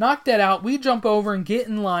out. We jump over and get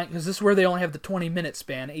in line, because this is where they only have the 20-minute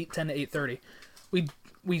span, 8:10 to 8:30.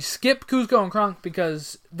 We skip Kuzco and Kronk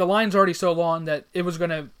because the line's already so long that it was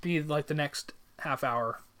going to be like the next half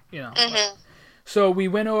hour, Mm-hmm. So we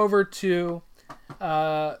went over to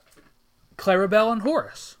Clarabelle and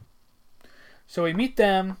Horace. So we meet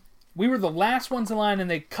them. We were the last ones in line, and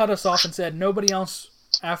they cut us off and said, nobody else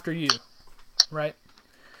after you. Right?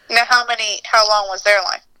 Now, how long was their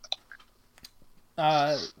line?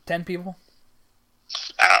 10 people.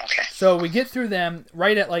 Oh, okay. So we get through them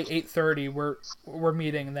right at like 8:30. We're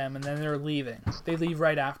meeting them, and then they're leaving. They leave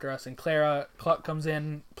right after us, and Clara Cluck comes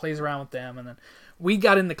in, plays around with them, and then we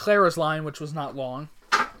got into Clara's line, which was not long.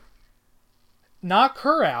 Knock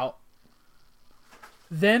her out.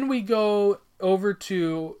 Then we go over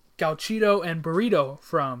to Gauchito and Burrito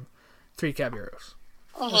from Three Caballeros.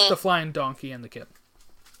 Mm-hmm. That's the flying donkey and the kid.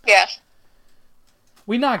 Yeah.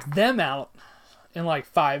 We knocked them out in like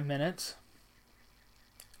 5 minutes.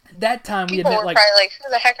 That time we had People met were like... probably like,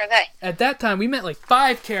 who the heck are they? At that time, we met like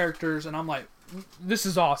 5 characters, and I'm like, this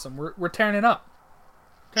is awesome. We're tearing it up.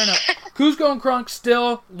 Kuzco and Kronk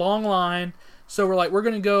still, long line. So we're like, we're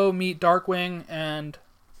going to go meet Darkwing and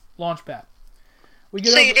Launchpad.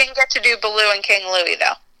 So you didn't get to do Baloo and King Louie,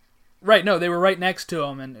 though? Right, no, they were right next to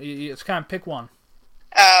him, and it's kind of pick one.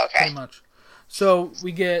 Oh, okay. Pretty much. So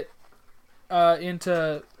we get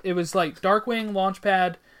into... It was like Darkwing,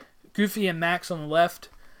 Launchpad, Goofy and Max on the left,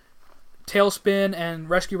 Tailspin and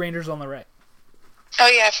Rescue Rangers on the right. Oh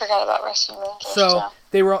yeah, I forgot about Rescue Rangers. So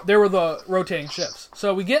they were the rotating shifts.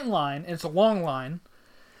 So we get in line, and it's a long line,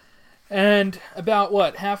 and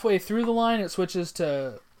about halfway through the line, it switches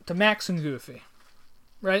to Max and Goofy,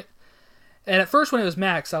 right? And at first, when it was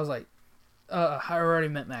Max, I was like, I already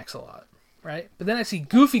met Max a lot, right? But then I see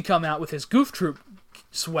Goofy come out with his Goof Troop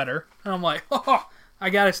sweater, and I'm like, oh, I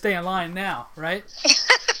gotta stay in line now, right?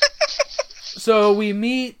 So we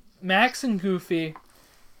meet Max and Goofy,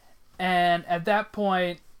 and at that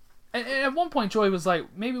point, at one point, Joy was like,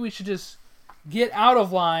 maybe we should just get out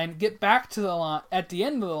of line, get back to the line at the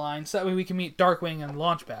end of the line, so that way we can meet Darkwing and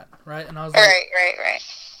Launchpad, right? And I was like, right.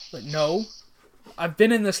 Like, no, I've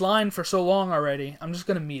been in this line for so long already. I'm just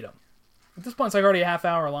gonna meet them. At this point, it's like already a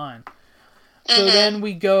half-hour line. So then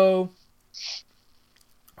we get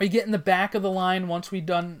in the back of the line once we're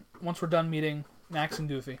done meeting Max and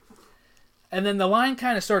Goofy. And then the line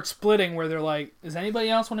kind of starts splitting where they're like, does anybody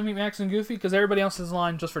else want to meet Max and Goofy? Because everybody else is in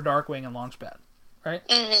line just for Darkwing and Launchpad, right?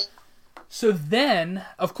 So then,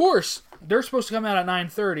 of course, they're supposed to come out at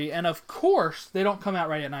 9:30, and of course, they don't come out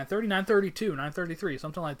right at 9:30, 9:32, 9:33,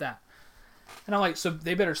 something like that. And I'm like, so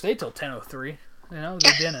they better stay till 10:03. You know,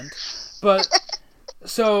 they didn't. But,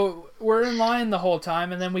 so, we're in line the whole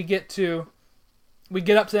time, and then we get up to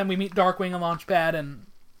them, we meet Darkwing and Launchpad, and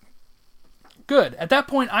good. At that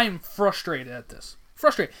point, I am frustrated at this.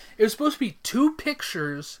 Frustrated. It was supposed to be 2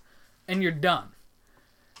 pictures, and you're done.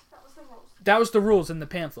 That was the rules in the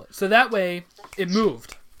pamphlet. So that way, it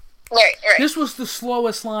moved. Right. This was the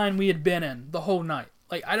slowest line we had been in the whole night.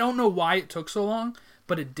 Like, I don't know why it took so long,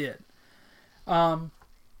 but it did. So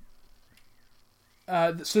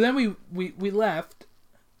then we left.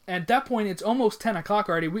 At that point, it's almost 10 o'clock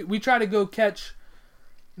already. We try to go catch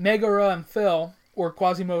Megara and Phil, or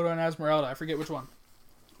Quasimodo and Esmeralda. I forget which one.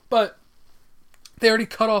 But they already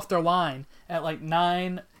cut off their line at like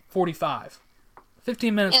 9:45.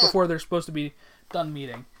 15 minutes before they're supposed to be done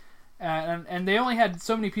meeting. And they only had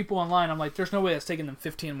so many people in line. I'm like, there's no way that's taking them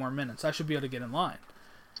 15 more minutes. I should be able to get in line.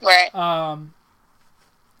 Right.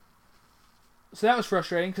 So that was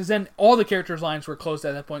frustrating, because then all the characters' lines were closed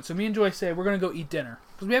at that point. So me and Joy say, we're going to go eat dinner,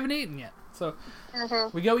 because we haven't eaten yet. So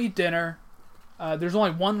we go eat dinner. There's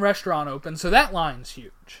only one restaurant open, so that line's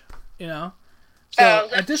huge, you know? So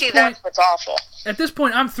at this point, that's what's awful. At this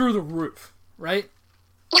point, I'm through the roof, right?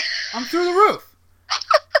 I'm through the roof.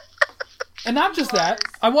 And not just that,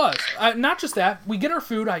 not just that, we get our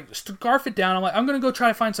food, I scarf it down, I'm like, I'm going to go try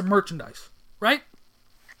to find some merchandise, right?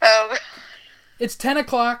 Oh. It's 10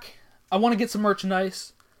 o'clock, I want to get some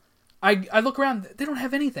merchandise. I look around, they don't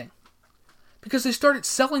have anything. Because they started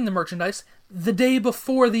selling the merchandise the day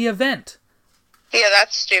before the event. Yeah,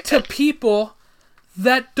 that's stupid. To people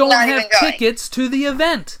that don't have tickets to the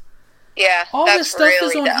event. Yeah, all that's this stuff really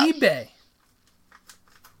is on dumb. eBay.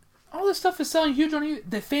 All this stuff is selling huge on eBay.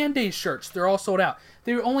 The Fan Days shirts, they're all sold out.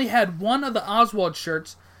 They only had one of the Oswald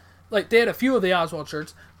shirts. Like, they had a few of the Oswald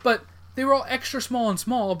shirts, but they were all extra small and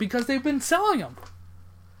small because they've been selling them.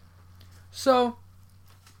 So,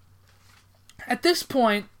 at this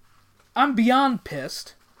point, I'm beyond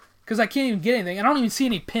pissed because I can't even get anything. I don't even see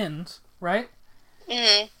any pins, right?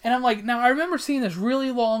 Mm-hmm. And I'm like, now I remember seeing this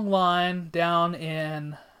really long line down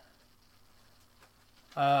in...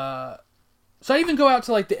 So I even go out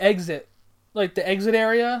to like the exit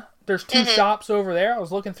area. There's 2 shops over there. I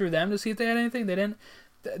was looking through them to see if they had anything. They didn't.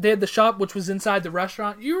 They had the shop which was inside the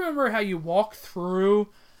restaurant. You remember how you walk through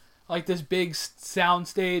like this big sound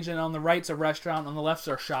stage, and on the right's a restaurant, on the left's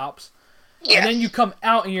are shops. Yeah. And then you come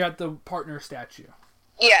out and you're at the partner statue.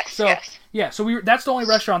 Yes. So yes. Yeah, so that's the only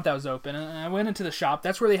restaurant that was open, and I went into the shop.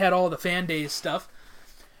 That's where they had all the Fan Days stuff.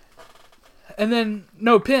 And then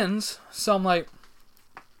no pins, so I'm like,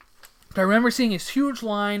 I remember seeing this huge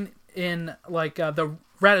line in like the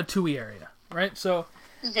Ratatouille area, right? So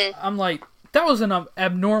I'm like, that was an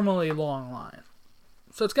abnormally long line,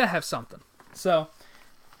 so it's gotta have something. So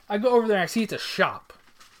I go over there and I see it's a shop,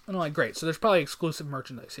 and I'm like, great. So there's probably exclusive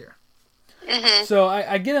merchandise here. So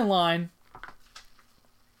I get in line.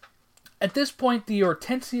 At this point, the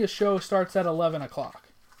Hortensia show starts at 11 o'clock.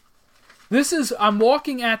 I'm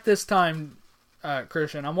walking at this time,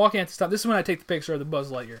 Christian. I'm walking at this time. This is when I take the picture of the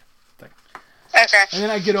Buzz Lightyear thing. Okay. And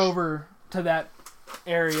then I get over to that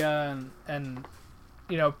area, and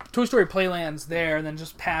you know, Toy Story Playland's there, and then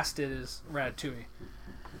just past it is Ratatouille.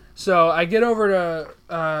 So I get over to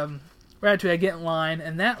Ratatouille, I get in line,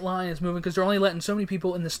 and that line is moving because they're only letting so many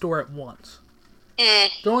people in the store at once.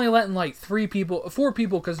 They're only letting like 4 people,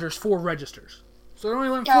 because there's 4 registers. So they're only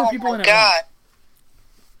letting 4 people in at once.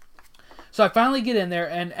 So I finally get in there,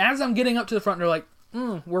 and as I'm getting up to the front, they're like,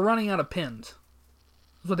 we're running out of pins.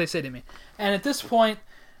 That's what they say to me. And at this point,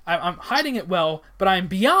 I'm hiding it well, but I'm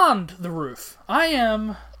beyond the roof. I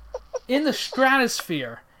am in the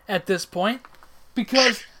stratosphere at this point,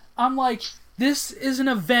 because I'm like, this is an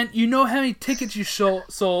event. You know how many tickets you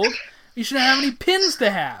sold. You should know how many pins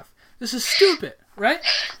to have. This is stupid, right?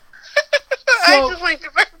 I just like the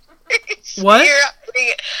part what?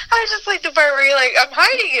 I just like the part where you're like, I'm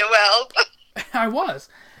hiding it well. I was.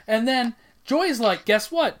 And then Joy's like,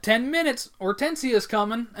 guess what? 10 minutes, Hortensia's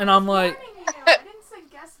coming. And I'm like... I didn't say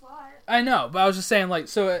guess what. I know, but I was just saying, like,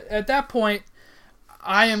 so at that point,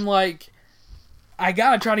 I am like, I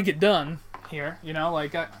gotta try to get done here, you know?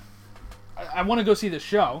 Like, I want to go see the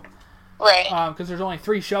show. Right. Because there's only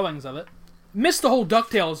 3 showings of it. Missed the whole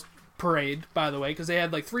DuckTales parade, by the way, because they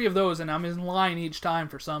had like 3 of those, and I'm in line each time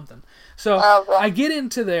for something. So I get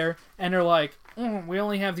into there, and they're like, we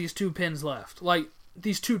only have these 2 pins left. Like,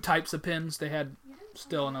 these 2 types of pins, they had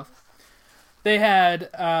still enough. They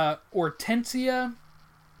had Hortensia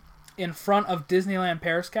in front of Disneyland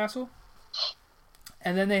Paris Castle,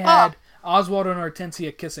 and then they had Oswald and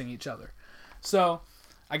Hortensia kissing each other. So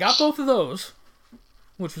I got both of those,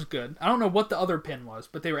 which was good. I don't know what the other pin was,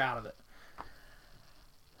 but they were out of it.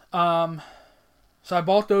 So I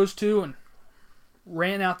bought those 2 and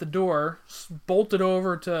ran out the door, bolted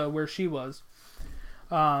over to where she was,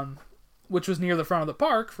 which was near the front of the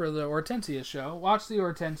park for the Hortensia show. Watched the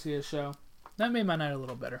Hortensia show. That made my night a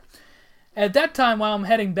little better. At that time, while I'm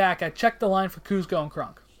heading back, I checked the line for Kuzco and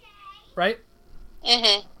Kronk. Right?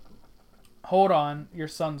 Mm-hmm. Hold on. Your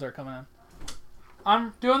sons are coming in.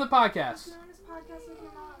 I'm doing the podcast. Doing this podcast with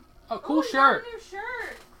your mom. Oh, cool Ooh, shirt. you got a new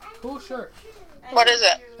shirt. Cool shirt. And What new is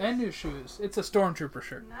it? shoes. And new shoes. It's a Stormtrooper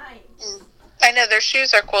shirt. Nice. I know, their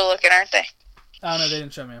shoes are cool looking, aren't they? Oh, no, they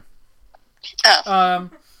didn't show me. Oh.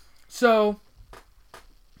 So,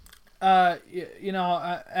 you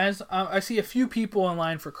know, as I see a few people in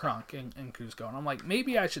line for Kronk in Kuzco, and I'm like,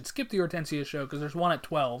 maybe I should skip the Hortensia show because there's one at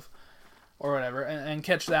 12 or whatever, and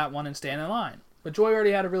catch that one and stand in line. But Joy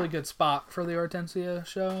already had a really good spot for the Hortensia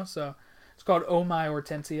show, so it's called Oh My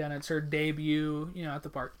Hortensia, and it's her debut, you know, at the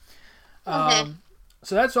park.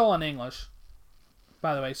 So that's all in English,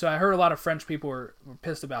 by the way. So I heard a lot of French people were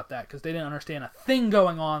pissed about that because they didn't understand a thing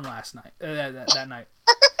going on last night, that night.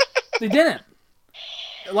 They didn't.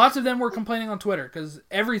 Lots of them were complaining on Twitter because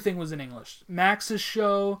everything was in English. Max's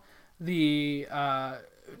show, to be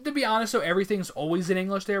honest, so everything's always in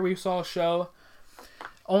English there. We saw a show,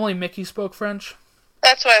 only Mickey spoke French.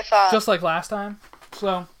 That's what I thought. Just like last time.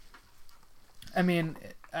 So, I mean,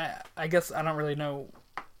 I guess I don't really know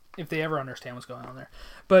if they ever understand what's going on there.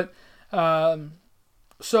 But,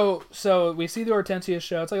 so we see the Hortensia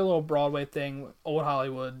show. It's like a little Broadway thing, old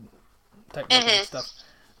Hollywood type of stuff.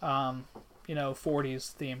 You know,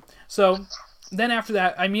 40s theme. So, then after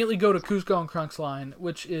that, I immediately go to Kuzco and Kronk's line,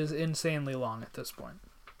 which is insanely long at this point.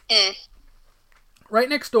 Right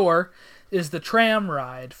next door is the tram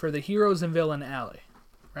ride for the Heroes and Villain Alley,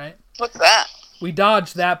 right? What's that? We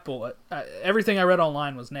dodged that bullet. Everything I read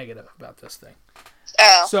online was negative about this thing.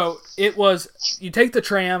 Oh. So it was, you take the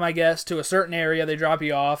tram, I guess, to a certain area, they drop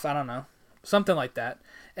you off, I don't know, something like that.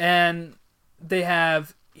 And they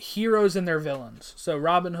have heroes and their villains. So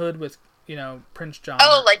Robin Hood with, you know, Prince John.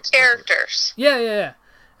 Oh, like characters. Yeah.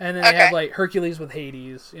 And then they have like Hercules with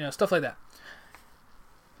Hades, you know, stuff like that.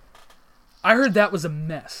 I heard that was a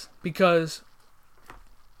mess because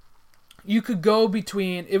you could go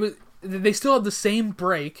between, they still had the same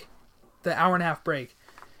break, the hour-and-a-half break,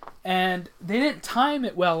 and they didn't time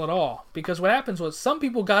it well at all because what happens was some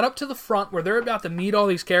people got up to the front where they're about to meet all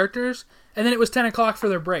these characters, and then it was 10 o'clock for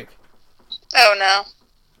their break. Oh, no.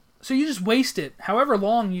 So you just wasted however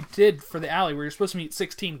long you did for the alley where you're supposed to meet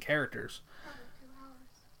 16 characters.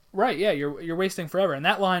 Right, yeah, you're wasting forever, and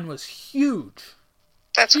that line was huge.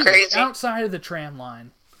 That's crazy. Outside of the tram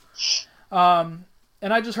line.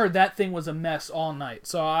 And I just heard that thing was a mess all night.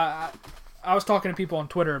 So I was talking to people on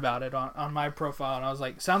Twitter about it on my profile, and I was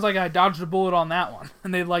like, sounds like I dodged a bullet on that one.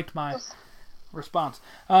 And they liked my response.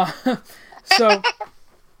 So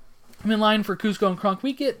I'm in line for Kuzco and Kronk.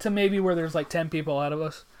 We get to maybe where there's like 10 people ahead of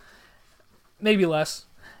us. Maybe less.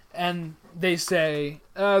 And they say,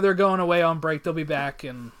 they're going away on break. They'll be back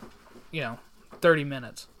in, 30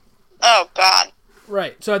 minutes. Oh, God.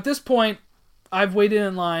 Right. So at this point, I've waited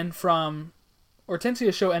in line from...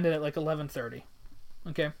 Hortensia's show ended at like 11:30.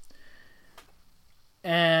 Okay?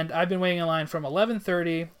 And I've been waiting in line from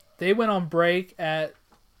 11:30. They went on break at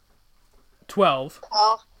 12.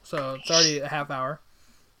 Oh. So it's already a half hour.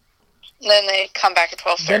 Then they come back at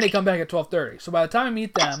 12:30. Then they come back at 12:30. So by the time I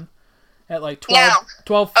meet them, at like No.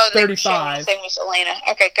 12, Oh, they were 12:35. showing the thing with Elena.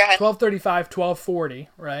 Okay, go ahead. 12:35, 12:40,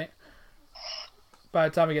 right? By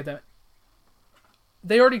the time we get there.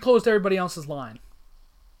 They already closed everybody else's line.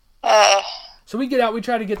 So we get out, we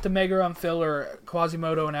try to get to Megara and Phil or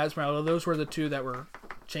Quasimodo and Esmeralda. Those were the two that were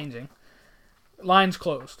changing. Lines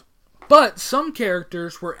closed. But some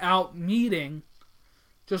characters were out meeting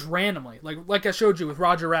just randomly. Like I showed you with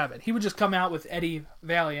Roger Rabbit. He would just come out with Eddie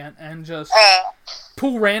Valiant and just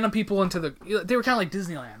pull random people into the... They were kind of like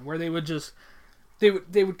Disneyland, where they would just... They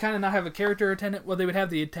would kind of not have a character attendant. Well, they would have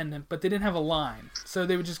the attendant, but they didn't have a line. So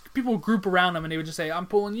they would just... People would group around them, and they would just say, I'm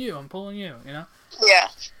pulling you, you know? Yeah.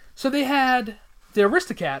 So they had the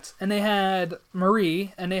Aristocats, and they had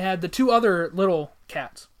Marie, and they had the two other little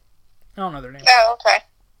cats. I don't know their names. Oh, okay.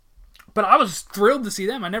 But I was thrilled to see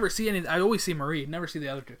them. I never see any... I always see Marie, never see the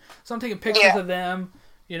other two. So I'm taking pictures of them,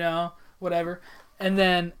 you know, whatever. And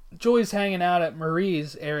then Joy's hanging out at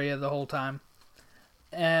Marie's area the whole time.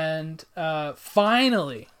 And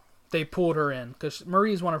finally, they pulled her in because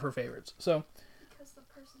Marie's one of her favorites. So,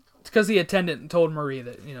 because the attendant told Marie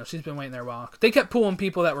that she's been waiting there a while. They kept pulling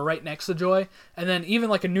people that were right next to Joy, and then even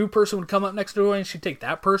like a new person would come up next to Joy, and she'd take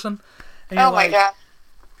that person. And Oh my god!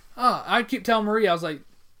 Oh, I keep telling Marie, I was like,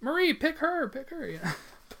 Marie, pick her. Maybe I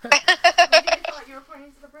thought you were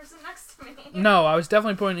pointing to the person next to me. No, I was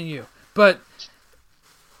definitely pointing to you, but.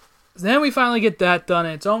 Then we finally get that done,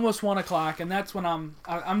 and it's almost 1 o'clock, and that's when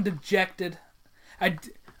I'm dejected. I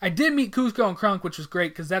did meet Kuzco and Krunk, which was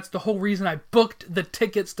great, because that's the whole reason I booked the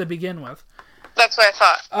tickets to begin with. That's what I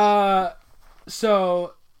thought.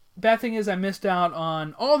 So, bad thing is I missed out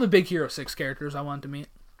on all the Big Hero 6 characters I wanted to meet.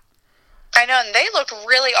 I know, and they looked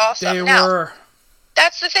really awesome. They now, were.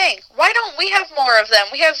 That's the thing. Why don't we have more of them?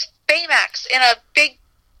 We have Baymax in a big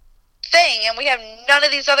thing, and we have none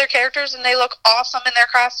of these other characters, and they look awesome in their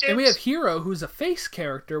costumes. And we have Hero, who's a face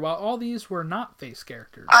character, while all these were not face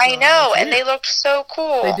characters. I So know, that's and they weird. looked so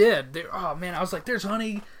cool. They did. Oh man, I was like, there's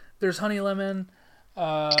Honey Lemon,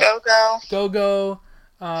 Go-Go.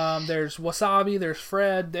 There's Wasabi, there's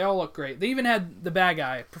Fred. They all look great. They even had the bad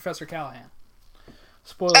guy, Professor Callahan.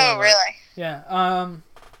 Spoiler Oh, alert. really? Yeah.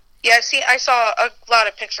 Yeah, I saw a lot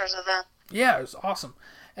of pictures of them. Yeah, it was awesome.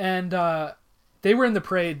 And they were in the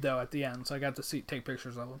parade though at the end, so I got to take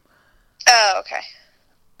pictures of them. Oh, okay.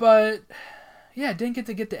 But yeah, didn't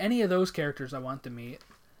get to any of those characters I want to meet.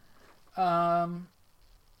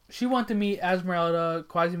 She wanted to meet Esmeralda,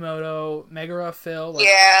 Quasimodo, Megara, Phil. Like,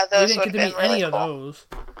 Yeah, we those didn't would get to have meet been really any of cool. those.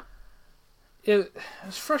 It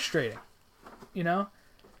was frustrating, you know.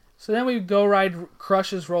 So then we go ride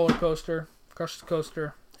Crush's coaster,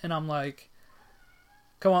 and I'm like,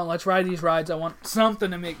 come on, let's ride these rides. I want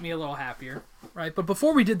something to make me a little happier, right? But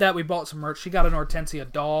before we did that, we bought some merch. She got an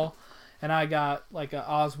Hortensia doll, and I got like a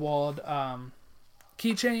Oswald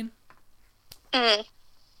keychain. Mm.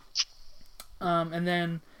 And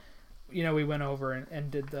then, we went over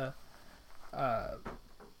and did the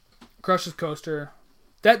Crush's coaster.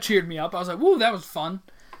 That cheered me up. I was like, woo, that was fun.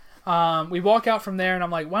 We walk out from there, and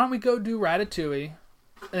I'm like, why don't we go do Ratatouille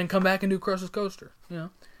and then come back and do Crush's coaster, So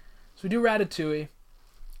we do Ratatouille.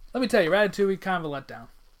 Let me tell you, Ratatouille, kind of a letdown.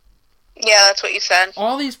 Yeah, that's what you said.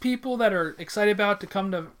 All these people that are excited about to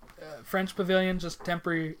come to French Pavilion, just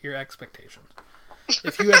temper your expectations.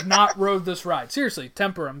 If you have not rode this ride, seriously,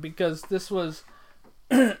 temper them, because this was...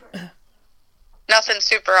 Nothing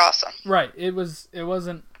super awesome. Right, it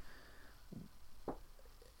wasn't...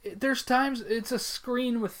 There's times, it's a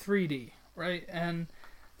screen with 3D, right? And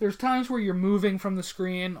there's times where you're moving from the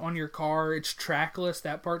screen on your car, it's trackless,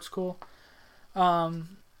 that part's cool. And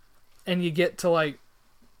you get to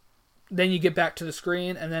then you get back to the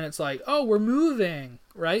screen, and then it's like, oh, we're moving,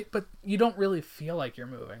 right? But you don't really feel like you're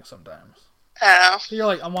moving sometimes. Oh. So you're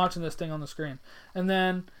like, I'm watching this thing on the screen. And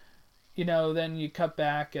then, then you cut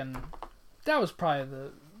back, and that was probably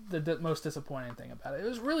the most disappointing thing about it. It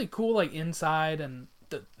was really cool, inside, and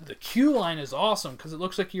the queue line is awesome, because it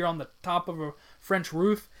looks like you're on the top of a French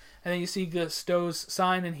roof, and then you see Gusteau's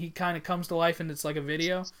sign, and he kind of comes to life, and it's like a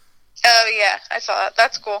video. Oh, yeah, I saw that.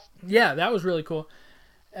 That's cool. Yeah, that was really cool.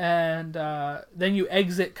 And then you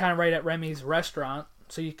exit kind of right at Remy's restaurant,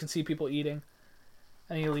 so you can see people eating,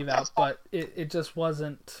 and you leave out. But it just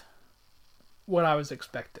wasn't what I was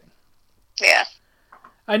expecting. Yeah.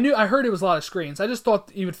 I heard it was a lot of screens. I just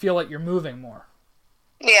thought you would feel like you're moving more.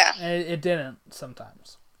 Yeah. And it didn't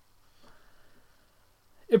sometimes.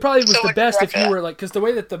 It probably was So the what best you if you recommend? were because the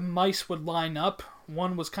way that the mice would line up,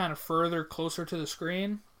 one was kind of further closer to the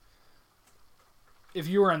screen. If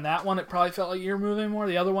you were in that one, it probably felt like you were moving more.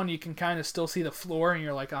 The other one, you can kind of still see the floor, and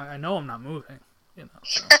you're like, I know I'm not moving.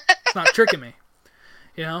 So it's not tricking me.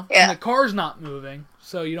 You know? Yeah. And the car's not moving,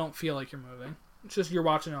 so you don't feel like you're moving. It's just you're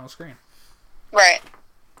watching it on the screen. Right.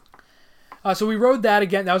 So we rode that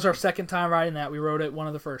again. That was our second time riding that. We rode it one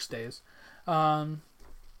of the first days. Then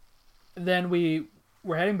we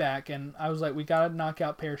were heading back, and I was like, we got to knock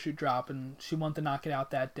out Parachute Drop, and she wanted to knock it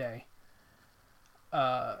out that day.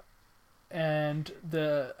 And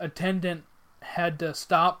the attendant had to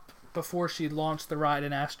stop before she launched the ride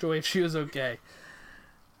and asked Joy if she was okay.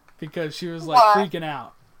 Because she was, like, freaking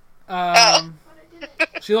out.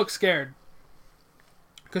 She looked scared.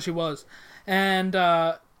 Because she was. And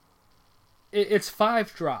it's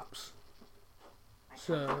 5 drops.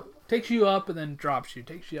 So, takes you up and then drops you.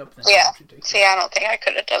 Takes you up and then drops you. See, I don't think I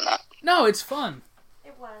could have done that. No, it's fun.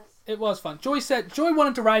 It was. It was fun. Joy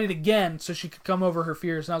wanted to ride it again so she could come over her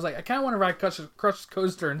fears. And I was like, I kind of want to ride Crush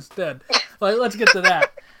Coaster instead. Like, let's get to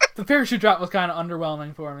that. The parachute drop was kind of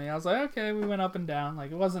underwhelming for me. I was like, okay, we went up and down.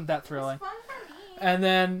 Like, it wasn't that thrilling. It was fun for me. And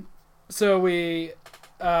then, so we,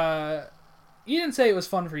 you didn't say it was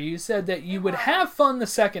fun for you. You said that you would have fun the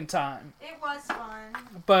second time. It was fun.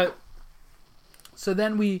 But, so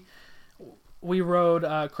then we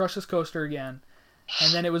rode Crush's Coaster again.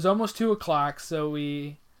 And then it was almost 2 o'clock, so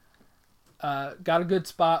we got a good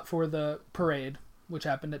spot for the parade, which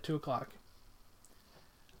happened at 2 o'clock.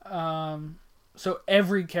 So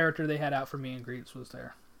every character they had out for meet and greets was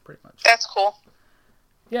there, pretty much. That's cool.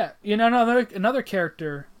 Yeah, you know, another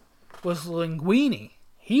character was Linguini.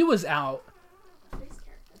 He was out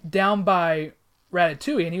down by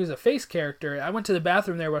Ratatouille, and he was a face character. I went to the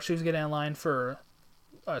bathroom there while she was getting in line for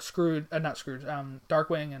Darkwing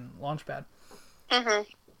and Launchpad. Mm-hmm.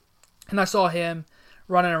 And I saw him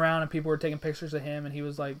running around, and people were taking pictures of him, and he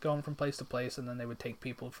was like going from place to place, and then they would take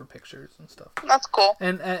people for pictures and stuff. That's cool.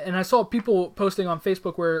 And I saw people posting on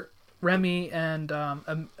Facebook where Remy and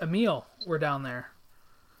Emile were down there.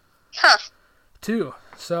 Huh. Too.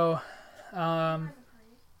 So, yeah,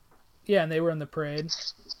 and they were in the parade.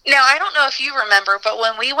 Now, I don't know if you remember, but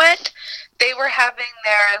when we went, they were having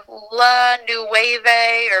their La Nueve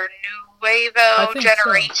or Nuevo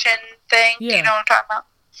generation thing. Yeah. Do you know what I'm talking about?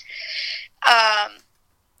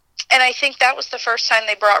 And I think that was the first time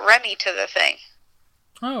they brought Remy to the thing.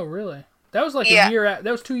 Oh, really? That was like Yeah. a year. That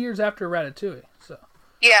was 2 years after Ratatouille. So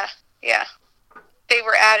Yeah. They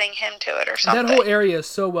were adding him to it or something. that whole area is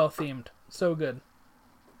so well themed, so good.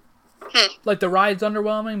 Like the ride's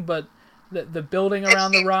underwhelming, but the building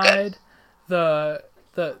around the seems ride,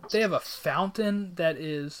 they have a fountain that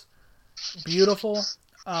is beautiful.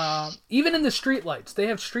 Even in the street lights, they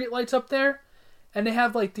have street lights up there, and they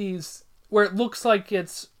have like these where it looks like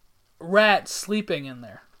it's rats sleeping in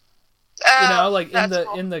there. You know, like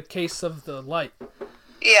in the case of the light.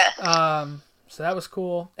 Yeah. So that was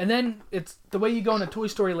cool. And then it's the way you go into Toy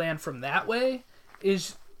Story Land from that way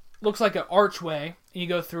looks like an archway, and you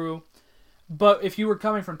go through. But if you were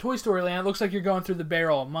coming from Toy Story Land, it looks like you're going through the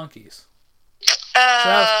barrel of monkeys.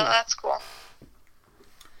 That's cool.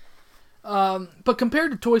 But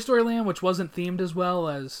compared to Toy Story Land, which wasn't themed as well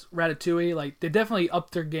as Ratatouille, like they definitely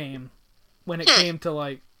upped their game when it came to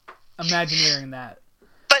like Imagineering that.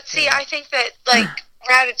 But see, I think that like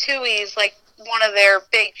Ratatouille is like one of their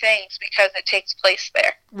big things because it takes place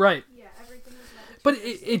there. Right. Yeah, everything was meant to But be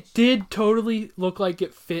it did totally look like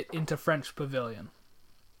it fit into French Pavilion.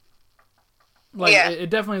 Like Yeah. it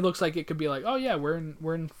definitely looks like it could be like, oh yeah, we're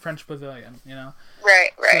in French Pavilion, you know.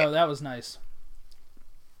 Right. So that was nice.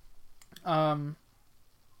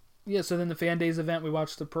 Yeah, so then the Fan Days event, we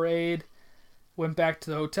watched the parade, went back to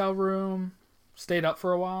the hotel room, stayed up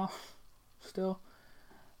for a while, still,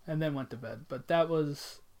 and then went to bed. But it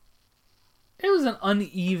was an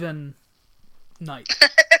uneven night.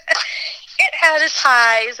 It had its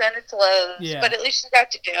highs and its lows, Yeah. but at least you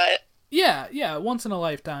got to do it. Yeah, once in a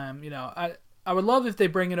lifetime, you know. I would love if they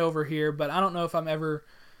bring it over here, but I don't know if I'm ever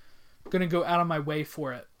going to go out of my way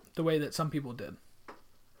for it, the way that some people did.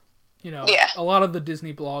 You know, Yeah. A lot of the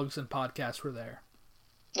Disney blogs and podcasts were there.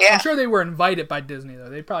 Yeah. I'm sure they were invited by Disney, though.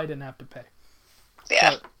 They probably didn't have to pay.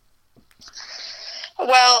 Yeah.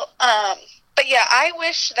 Well, but yeah, I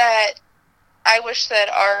wish that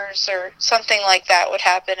ours or something like that would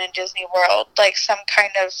happen in Disney World, like some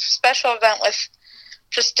kind of special event with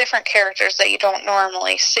just different characters that you don't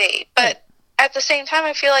normally see. But at the same time,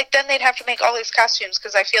 I feel like then they'd have to make all these costumes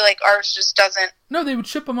because I feel like ours just doesn't. No, they would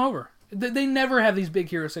ship them over. They never have these big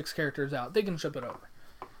Hero 6 characters out. They can ship it over.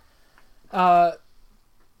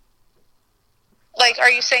 Like,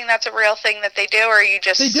 are you saying that's a real thing that they do, or are you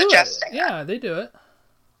just They do suggesting it. Yeah, they do it.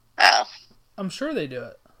 that? Oh. I'm sure they do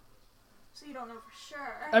it. So you don't know for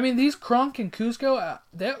sure. I mean, these Kronk and Kuzco,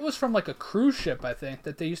 that was from like a cruise ship, I think,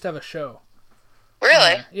 that they used to have a show.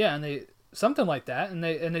 Really? Yeah, and something like that, and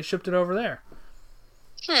they shipped it over there.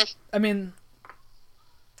 I mean,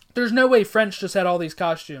 there's no way French just had all these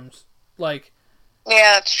costumes. Like,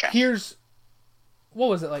 yeah, that's true. Here's, what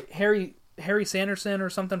was it, like Harry Sanderson or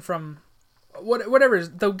something from whatever it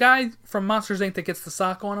is, the guy from Monsters Inc. that gets the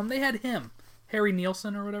sock on him. They had him, Harry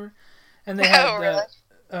Nielsen or whatever, and they had really?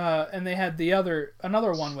 And they had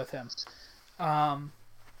another one with him.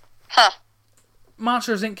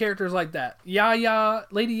 Monsters Inc. characters like that. Yaya,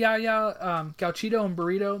 Lady Yaya, Gauchito and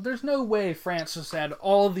Burrito. There's no way France just had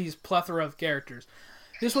all these plethora of characters.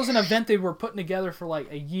 This was an event they were putting together for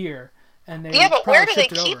like a year. And they but where do they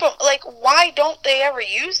keep them? Like, why don't they ever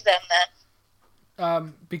use them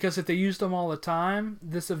then? Because if they used them all the time,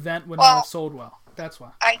 this event would not have sold well. That's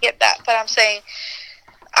why. I get that, but I'm saying,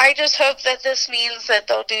 I just hope that this means that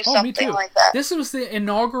they'll do something like that. This was the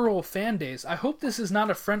inaugural Fan Days. I hope this is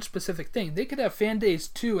not a French-specific thing. They could have Fan Days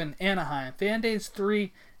 2 in Anaheim, Fan Days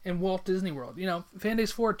 3 in Walt Disney World, Fan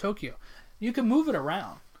Days 4 in Tokyo. You can move it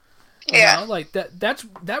around. You know, like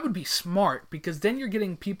that would be smart, because then you're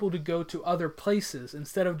getting people to go to other places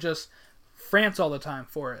instead of just France all the time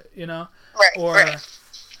for it, Right.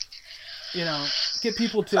 Get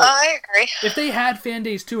people to. I agree. If they had Fan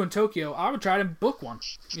Days 2 in Tokyo, I would try to book one.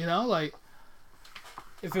 Like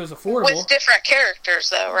if it was affordable. With different characters,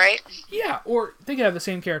 though, right? Yeah, or they could have the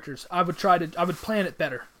same characters. I would plan it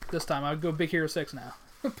better this time. I would go Big Hero 6 now.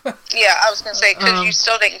 Yeah, I was going to say, because you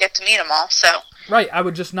still didn't get to meet them all, so. Right, I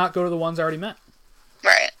would just not go to the ones I already met.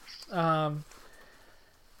 Right.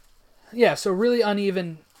 Yeah, so really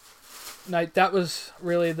uneven night. That was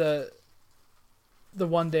really the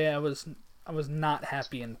one day I was not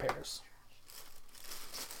happy in Paris.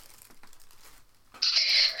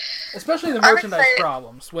 Especially the merchandise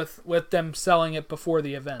problems with them selling it before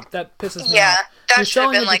the event. That pisses me off. Yeah, that should have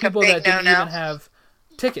selling been it to like a people big that didn't no-no. even have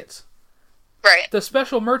tickets. Right. The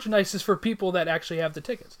special merchandise is for people that actually have the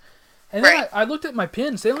tickets. And then I looked at my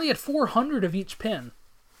pins. They only had 400 of each pin.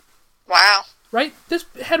 Wow. Right? This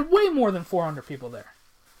had way more than 400 people there.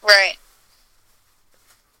 Right.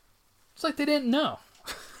 It's like they didn't know.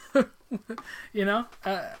 Maybe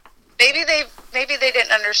they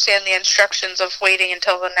didn't understand the instructions of waiting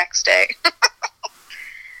until the next day.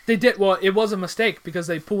 They did. Well, it was a mistake because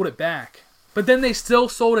they pulled it back. But then they still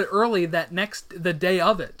sold it early the day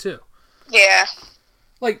of it, too. Yeah.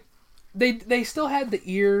 Like, they still had the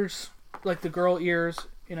ears, like the girl ears,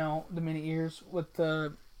 the mini ears with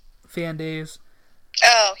the Fan Days.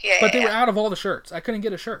 Oh, yeah. But they were out of all the shirts. I couldn't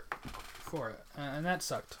get a shirt for it, and that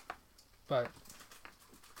sucked. But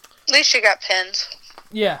at least you got pins.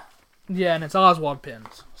 Yeah, and it's Oswald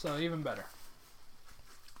pins, so even better.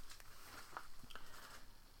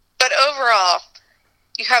 But overall,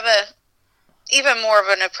 you have even more of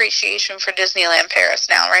an appreciation for Disneyland Paris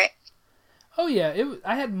now, right? Oh yeah,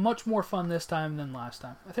 I had much more fun this time than last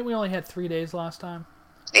time. I think we only had 3 days last time.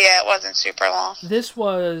 Yeah, it wasn't super long. This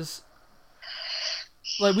was,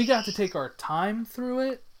 like, we got to take our time through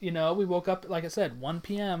it. We woke up, like I said, 1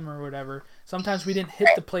 p.m. or whatever. Sometimes we didn't hit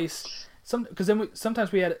the place, because then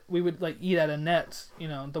sometimes we would like eat at Annette's,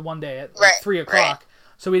 the one day at 3 o'clock. Right.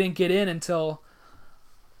 So we didn't get in until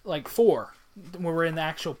like 4 when we were in the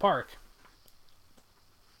actual park.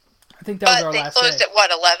 I think that was our last day. But they closed at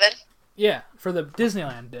what, 11? Yeah, for the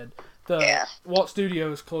Disneyland did. The Walt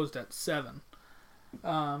Studios closed at 7.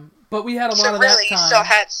 But we had a lot of that time. So really, you still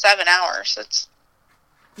had 7 hours.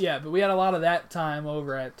 Yeah, but we had a lot of that time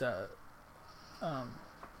over at...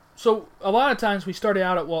 So a lot of times we started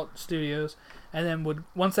out at Walt Studios, and then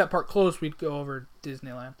once that part closed, we'd go over to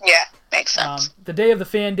Disneyland. Yeah, makes sense. The day of the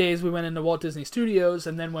Fan Days, we went into Walt Disney Studios,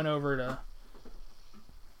 and then went over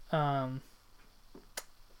to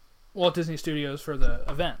Walt Disney Studios for the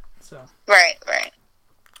event. So Right.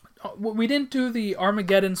 We didn't do the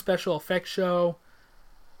Armageddon special effects show.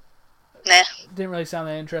 Nah. Didn't really sound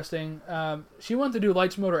that interesting. She wanted to do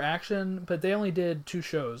Lights, Motor, Action, but they only did 2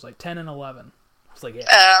 shows, like 10 and 11. It's like, yeah.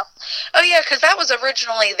 Oh, yeah, because that was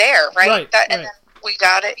originally there, right? And then we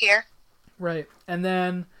got it here. Right. And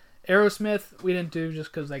then Aerosmith, we didn't do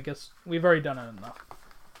just because I guess we've already done it enough.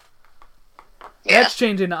 Yeah. That's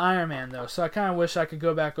changing to Iron Man, though, so I kind of wish I could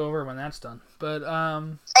go back over when that's done. But,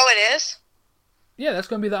 Oh, it is? Yeah, that's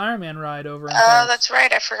going to be the Iron Man ride over in Paris. That's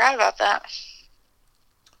right. I forgot about that.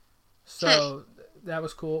 So, that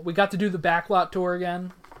was cool. We got to do the backlot tour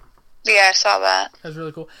again. Yeah, I saw that. That was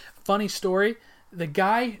really cool. Funny story.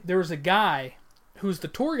 There was a guy who's the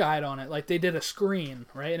tour guide on it. Like, they did a screen,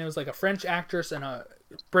 right? And it was like a French actress and a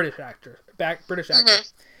British actor. Mm-hmm.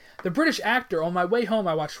 The British actor, on my way home,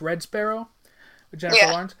 I watched Red Sparrow with Jennifer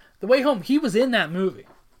Lawrence. The way home, he was in that movie.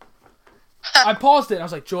 I paused it and I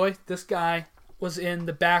was like, Joy, this guy was in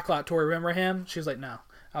the back lot. Tori, remember him? She was like, no.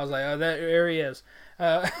 I was like, oh, there he is.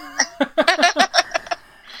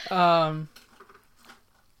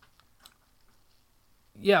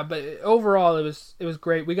 Yeah, but overall it was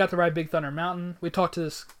great. We got to ride Big Thunder Mountain. We talked to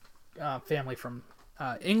this family from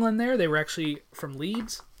England there. They were actually from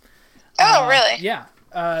Leeds. Oh, really? Yeah.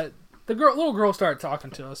 The little girl started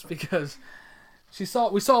talking to us because we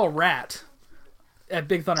saw a rat at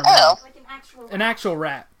Big Thunder Mountain. Like an actual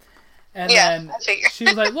rat. And Yeah, then I figured. she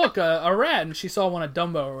was like, look, a rat. And she saw one at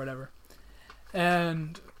Dumbo or whatever.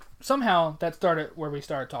 And somehow that started where we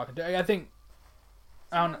started talking to. I think,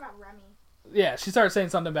 I don't know. About Remy. Yeah, she started saying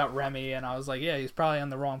something about Remy, and I was like, yeah, he's probably on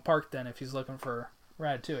the wrong park then if he's looking for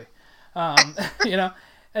Ratatouille. You know?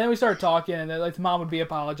 And then we started talking, and then, like, the mom would be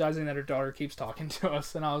apologizing that her daughter keeps talking to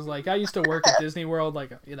us. And I was like, I used to work at Disney World.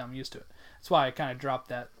 Like, you know, I'm used to it. That's why I kind of dropped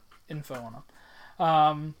that info on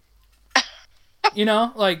them. You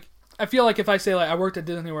know, like, I feel like if I say, like, I worked at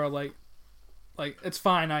Disney World, like it's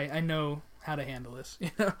fine. I know how to handle this.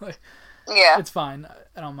 You know? Like, Yeah. it's fine.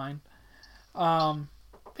 I don't mind.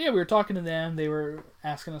 But yeah, we were talking to them. They were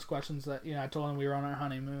asking us questions that, you know, I told them we were on our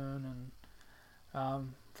honeymoon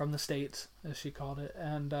and from the States, as she called it.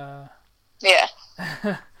 And Yeah.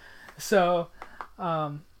 so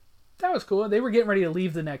that was cool. They were getting ready to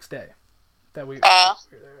leave the next day. That we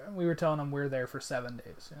were telling them we're there for 7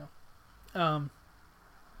 days. You know,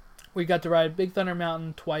 we got to ride Big Thunder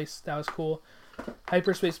Mountain twice. That was cool.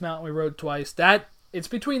 Hyperspace Mountain we rode twice. It's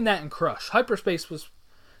between that and Crush. Hyperspace was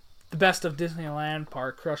the best of Disneyland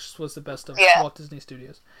Park. Crush was the best of Walt Disney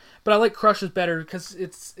Studios. But I like Crush's better because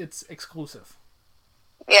it's exclusive.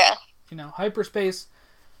 Yeah. You know, Hyperspace,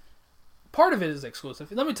 part of it is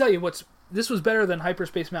exclusive. Let me tell you this was better than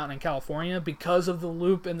Hyperspace Mountain in California because of the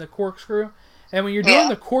loop and the corkscrew. And when you're doing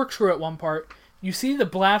the corkscrew at one part, you see the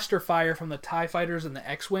blaster fire from the TIE fighters and the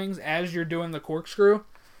X-Wings as you're doing the corkscrew.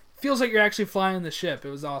 Feels like you're actually flying the ship. It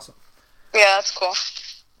was awesome. Yeah, that's cool.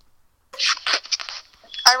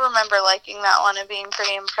 I remember liking that one and being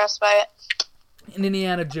pretty impressed by it. And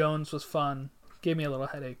Indiana Jones was fun. Gave me a little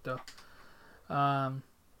headache, though.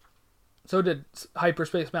 So did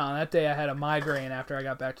Hyperspace Mountain. That day I had a migraine after I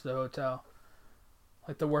got back to the hotel.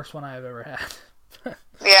 Like the worst one I've ever had.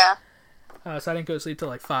 Yeah. So I didn't go to sleep till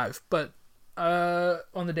like 5. But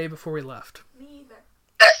on the day before we left. Me either.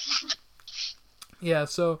 Yeah,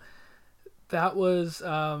 so that was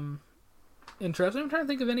interesting. I'm trying to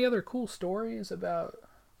think of any other cool stories about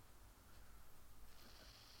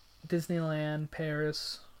Disneyland,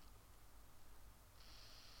 Paris.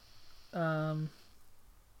 I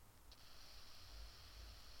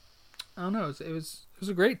don't know. It was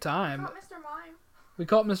a great time. Caught Mr. Mime. We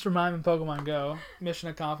caught Mr. Mime in Pokemon Go. Mission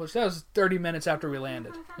accomplished. That was 30 minutes after we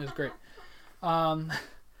landed. It was great. And the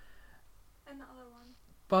other one.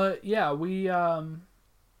 But yeah, we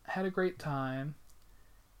had a great time.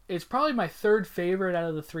 It's probably my third favorite out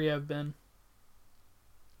of the 3 I've been.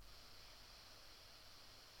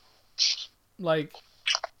 Like,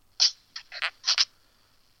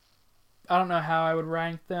 I don't know how I would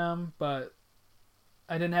rank them, but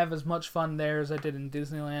I didn't have as much fun there as I did in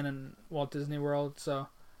Disneyland and Walt Disney World, so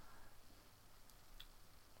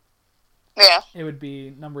Yeah. it would be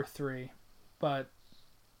number 3. But,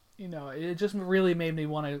 you know, it just really made me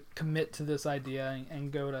want to commit to this idea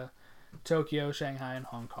and go to Tokyo, Shanghai, and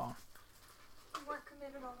Hong Kong. You weren't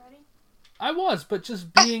committed already? I was, but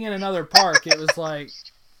just being in another park, it was like,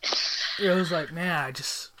 man,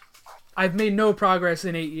 I've made no progress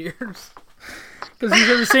in 8 years. Because these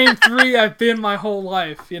are the same 3 I've been my whole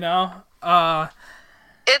life, you know?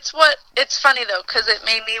 It's funny though, because it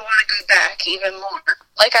made me want to go back even more.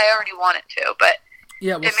 Like I already wanted to, but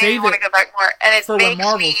Yeah, we'll it made me save want to it go back more. And it for when makes me,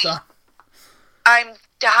 Marvel's done. I'm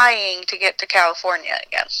dying to get to California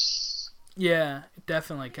again. Yeah,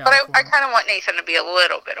 definitely But California. I kind of want Nathan to be a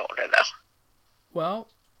little bit older though. Well,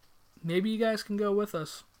 maybe you guys can go with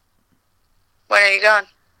us. When are you going?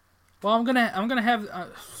 Well, I'm gonna have.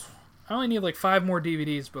 I only need like 5 more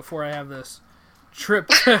DVDs before I have this trip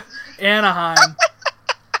to Anaheim.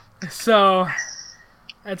 So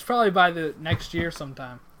that's probably by the next year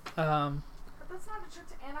sometime. But that's not a trip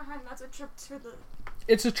to Anaheim, that's a trip to the...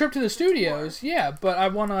 It's a trip to the studios, yeah. But I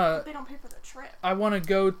wanna. They don't pay for the trip. I wanna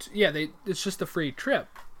go. It's just a free trip.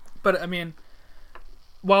 But I mean,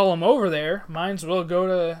 while I'm over there, might as well go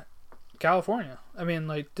to California. I mean,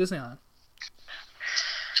 like Disneyland.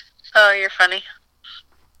 Oh, you're funny.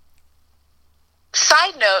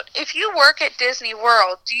 Side note, if you work at Disney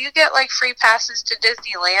World, do you get like free passes to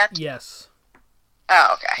Disneyland? Yes.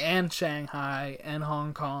 Oh, okay. And Shanghai, and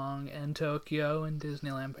Hong Kong, and Tokyo, and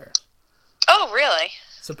Disneyland Paris. Oh, really?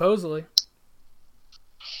 Supposedly.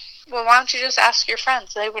 Well, why don't you just ask your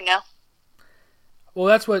friends? They would know. Well,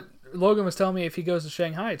 that's what Logan was telling me. If he goes to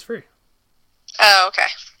Shanghai, it's free. Oh, okay.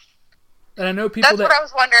 And I know people That's what I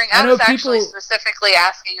was wondering. I was actually people- specifically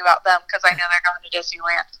asking about them because I know they're going to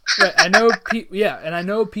Disneyland. Right, I know. And I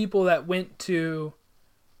know people that went to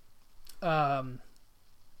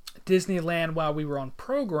Disneyland while we were on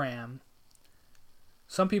program.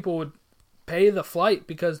 Some people would pay the flight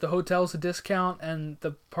because the hotel's a discount and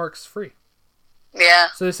the park's free. Yeah,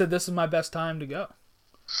 So they said this is my best time to go.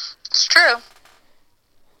 it's true.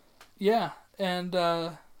 Yeah, and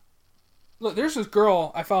look, there's this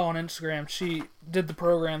girl I follow on Instagram. She did the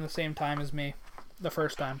program the same time as me, the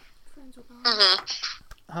first time. Friends with Anna.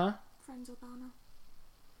 Mm-hmm. Huh? Friends with Anna.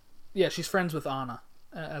 Yeah, she's friends with Anna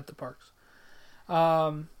at the parks.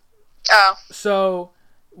 Oh, So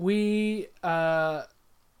we, I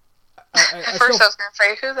at first I was going to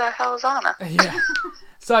say, who the hell is Anna? yeah.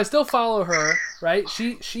 So I still follow her, right?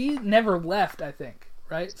 She never left, I think,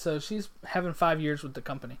 right? So she's having 5 years with the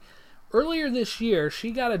company. Earlier this year,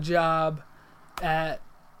 she got a job at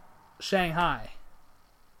Shanghai.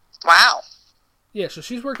 Wow. Yeah, so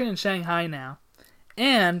she's working in Shanghai now.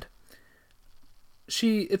 And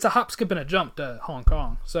it's a hop, skip, and a jump to Hong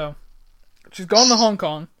Kong. So she's gone to Hong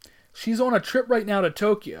Kong. She's on a trip right now to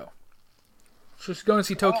Tokyo. So she's going to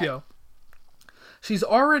see Tokyo. She's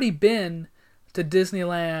already been to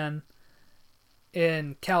Disneyland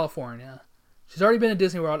in California. She's already been to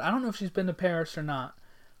Disney World. I don't know if she's been to Paris or not,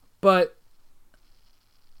 but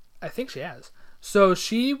I think she has. So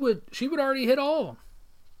she would already hit all of them.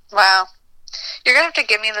 Wow. You're going to have to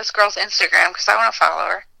give me this girl's Instagram because I want to follow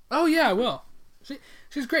her. Oh yeah, I will.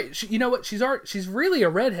 She's great. You know what? She's really a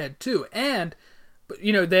redhead too, but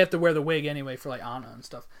they have to wear the wig anyway for like Anna and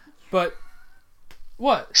stuff. But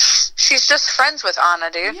what? She's just friends with Anna,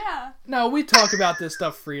 dude. Yeah. No, we talk about this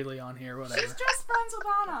stuff freely on here, whatever. She's just friends with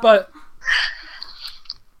Anna.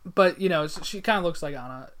 But she kind of looks like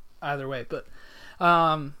Anna either way. But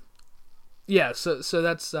yeah. So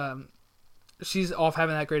that's she's off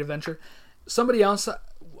having that great adventure. Somebody else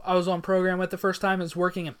I was on program with the first time is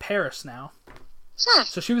working in Paris now.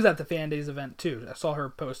 So she was at the Fan Days event too. I saw her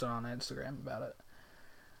posted on Instagram about it.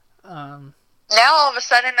 Now all of a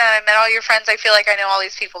sudden that I met all your friends, I feel like I know all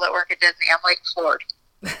these people that work at Disney. I'm like floored.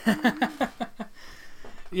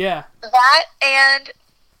 Yeah. That and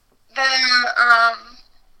the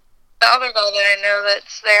other guy that I know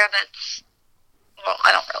that's there well,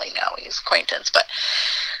 I don't really know, he's acquaintance, but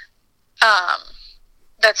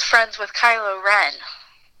that's friends with Kylo Ren.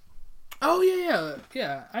 Oh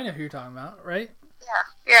yeah. I know who you're talking about, right?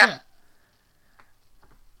 Yeah.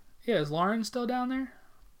 Yeah, is Lauren still down there?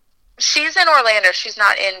 She's in Orlando. She's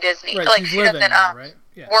not in Disney. Right, like she's she living doesn't there, right?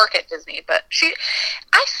 Yeah. work at Disney, but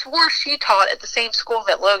I swore she taught at the same school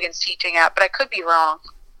that Logan's teaching at, but I could be wrong.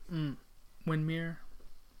 Windmere?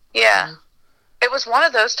 Yeah. It was one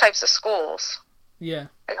of those types of schools. Yeah.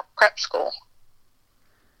 Like a prep school.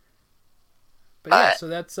 But yeah, so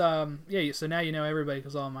that's so now you know everybody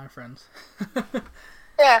because all my friends.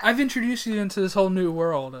 Yeah. I've introduced you into this whole new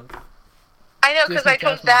world of I know, because Disney I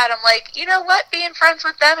told cast Dad, I'm like, you know what? Being friends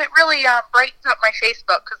with them, it really brightens up my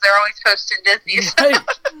Facebook because they're always posting Disney stuff.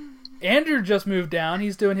 Right. Andrew just moved down.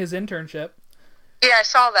 He's doing his internship. Yeah, I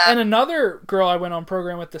saw that. And another girl I went on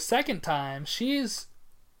program with the second time, she's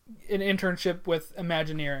an internship with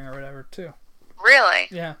Imagineering or whatever too. Really?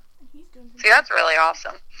 Yeah. He's doing See, that's really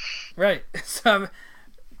awesome. Right. So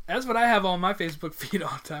that's what I have on my Facebook feed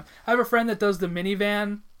all the time. I have a friend that does the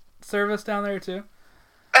minivan service down there too.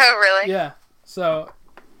 Oh, really? Yeah. So,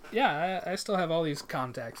 yeah, I still have all these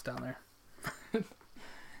contacts down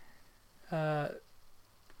there.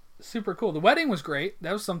 Super cool. The wedding was great.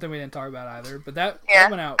 That was something we didn't talk about either, but that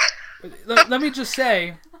went out. Let me just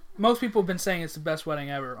say, most people have been saying it's the best wedding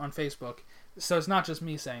ever on Facebook, so it's not just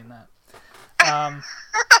me saying that.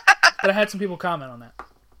 But I had some people comment on that.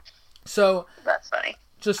 So That's funny.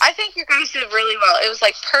 just I think you guys did really well. It was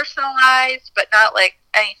like personalized, but not like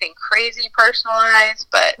anything crazy personalized,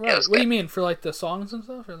 but right. it was What do good. you mean for like the songs and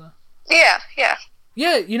stuff or the? Yeah.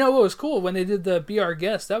 Yeah, you know what was cool when they did the Be Our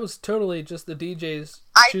Guest? That was totally just the DJs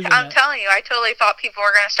choosing I'm it. telling you, I totally thought people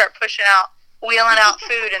were going to start wheeling out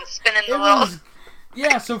food and spinning the It little. was-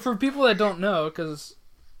 yeah, so for people that don't know, because,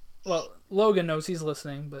 well, Logan knows he's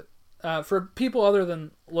listening, but for people other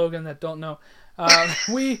than Logan that don't know,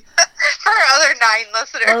 we, For our other 9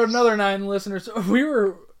 listeners. our another 9 listeners,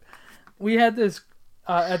 we had this,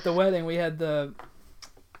 at the wedding, we had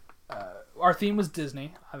our theme was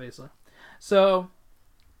Disney, obviously. So,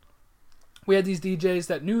 we had these DJs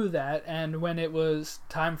that knew that, and when it was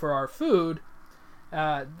time for our food,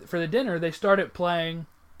 for the dinner, they started playing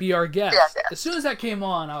Be Our Guest. Yeah. As soon as that came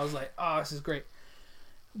on, I was like, oh, this is great.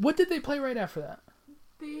 What did they play right after that?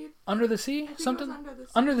 Under the Sea? I think it Something? was Under the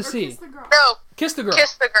Sea. Under the Or Sea. Kiss the Girl. No, Kiss the Girl.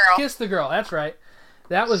 Kiss the Girl. Kiss the Girl, that's right.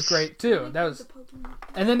 That was great, too. That was, The Pokemon.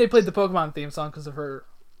 and then they played the Pokemon theme song because of her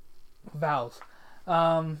vows. They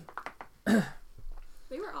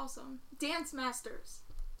were awesome. Dance Masters.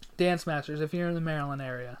 Dance Masters, if you're in the Maryland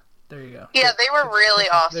area. There you go. Yeah, they were really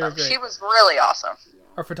They were awesome. great. She was really awesome.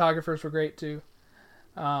 Our photographers were great, too.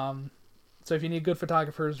 So if you need good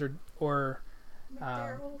photographers or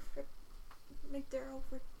McDarrell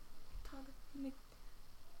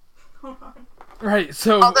Hold on. right,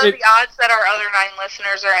 so Although the odds that our other 9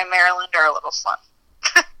 listeners are in Maryland are a little slim.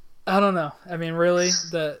 I don't know. I mean, really,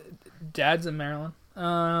 the dad's in Maryland.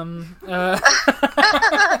 I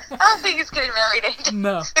don't think he's getting married anytime.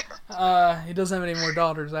 No, he doesn't have any more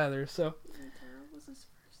daughters either. So McDarrell was his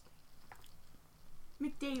first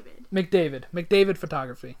name. McDavid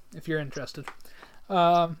Photography, if you're interested.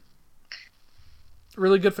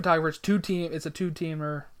 Really good photographers. It's a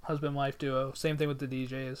 2-teamer husband-wife duo. Same thing with the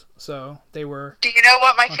DJs. So they were. Do you know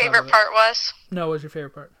what my On top favorite of it. part was? No, what was your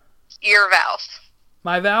favorite part? Your vows.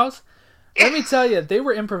 My vows. Let me tell you, they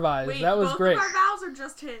were improvised. Wait, that was both great. of our vows are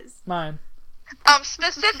just his? Mine.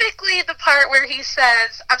 Specifically the part where he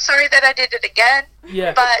says, "I'm sorry that I did it again,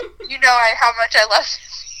 Yeah. but you know how much I love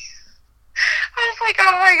you." I was like,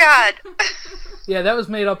 oh my god. Yeah, that was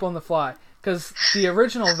made up on the fly. Because the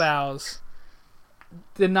original vows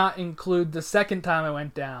did not include the second time I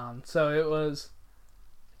went down. So it was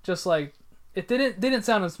just like, it didn't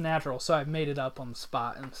sound as natural, so I made it up on the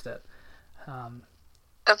spot instead.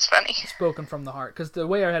 That's funny. Spoken from the heart. Because the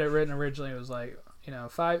way I had it written originally was like,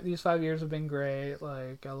 these 5 years have been great,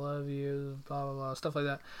 like, I love you, blah, blah, blah, stuff like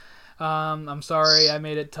that. I'm sorry I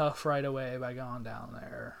made it tough right away by going down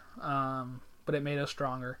there. But it made us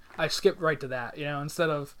stronger. I skipped right to that, instead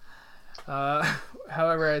of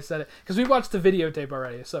however I said it. Because we watched the videotape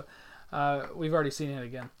already, so we've already seen it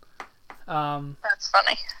again. That's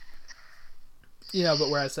funny. But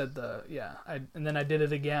where I said and then I did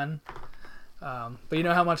it again. But you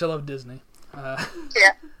know how much I love Disney.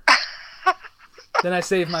 Yeah. Then I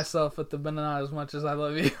saved myself with the "but not as much as I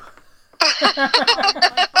love you" Like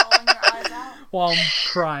bawling your eyes out. while I'm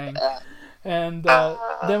crying. And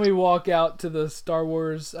then we walk out to the Star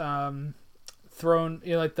Wars throne,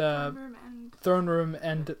 like the throne room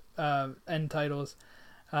end titles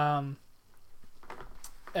at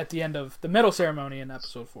the end of the medal ceremony in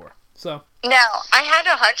episode 4. So Now, I had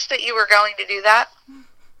a hunch that you were going to do that,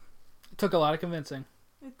 it took a lot of convincing.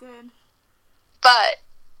 It did. but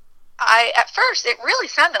at first, it really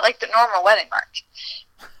sounded like the normal wedding march.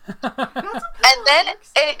 And then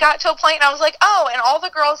it got to a point, and I was like, oh, and all the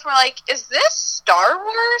girls were like, is this Star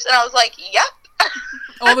Wars? And I was like, yep.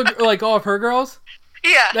 all of her girls.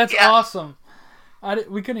 Yeah. That's yeah. awesome.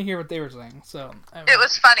 We couldn't hear what they were saying, so It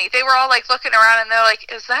was funny. They were all like looking around, and they're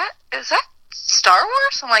like, is that Star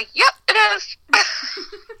Wars? I'm like, yep, it is.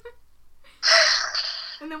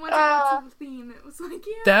 And then once it got to the theme, it was like,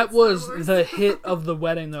 yeah. That it's was Star Wars. the hit of the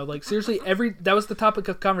wedding, though. Like, seriously, that was the topic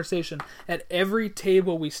of conversation at every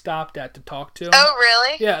table we stopped at to talk to. Oh,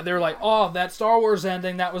 really? Yeah, they were like, oh, that Star Wars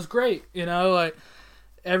ending, that was great. Like,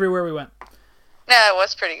 everywhere we went. No, it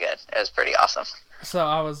was pretty good. It was pretty awesome. So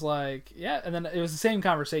I was like, yeah, and then it was the same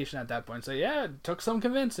conversation at that point. So, yeah, it took some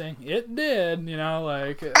convincing. It did, it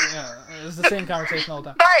was the same conversation all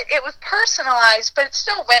the time. But it was personalized, but it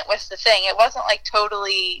still went with the thing. It wasn't like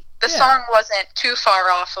totally... The song wasn't too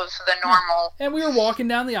far off of the normal... And we were walking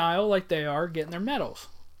down the aisle like they are, getting their medals.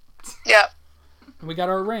 Yep. And we got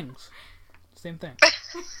our rings. Same thing.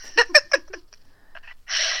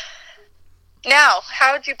 Now,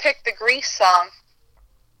 how did you pick the Grease song?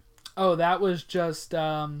 Oh, that was just,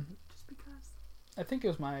 Just because. I think it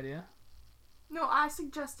was my idea. No, I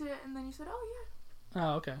suggested it, and then you said, oh, yeah.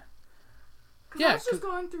 Oh, okay. Because Yeah, I was just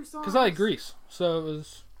going through songs. Because I like Grease, so it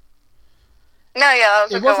was... No, yeah, that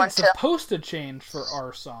was a It good one, wasn't too. supposed to change for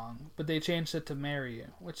our song, but they changed it to Marry You,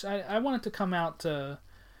 which I wanted to come out to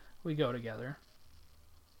We Go Together.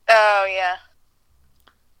 Oh, yeah.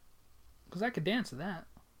 Because I could dance to that.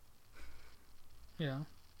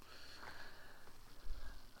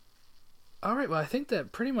 Alright, well, I think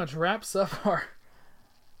that pretty much wraps up our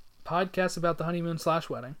podcast about the honeymoon /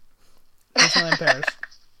 wedding. Disneyland Paris.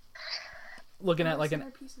 Looking at like an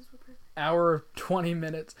Centerpieces were perfect. hour of 20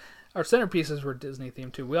 minutes. Our centerpieces were Disney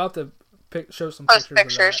themed too. We'll have to show some Those pictures.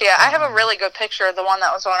 pictures, of that. yeah. I have a really good picture of the one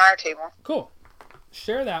that was on our table. Cool.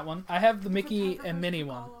 Share that one. I have the Mickey and Minnie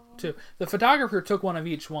one too. The photographer took one of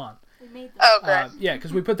each one. They made them. Oh, good. Yeah,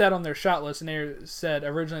 because we put that on their shot list, and they said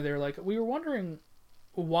originally they were like, we were wondering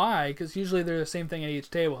why, because usually they're the same thing at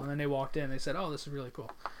each table, and then they walked in and they said, oh, this is really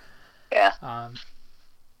cool. Yeah.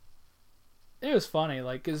 It was funny,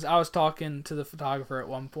 like, because I was talking to the photographer at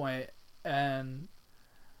one point, and,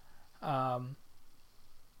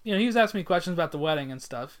 you know, he was asking me questions about the wedding and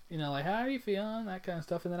stuff, you know, like, how are you feeling, that kind of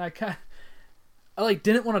stuff, and then I like,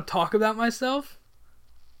 didn't want to talk about myself,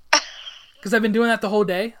 because I've been doing that the whole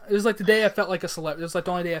day. It was like the day I felt like a celebrity. It was like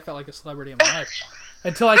the only day I felt like a celebrity in my life.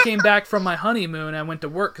 Until I came back from my honeymoon and I went to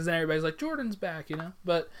work, because then everybody's like, Jordan's back, you know?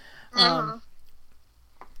 But,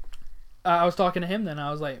 I was talking to him then.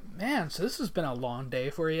 I was like, man, so this has been a long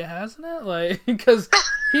day for you, hasn't it? Like, because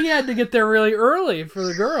he had to get there really early for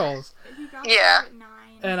the girls. He got Yeah. there at 9.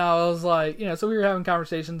 And I was like, you know, so we were having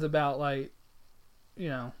conversations about, like, you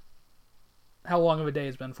know, how long of a day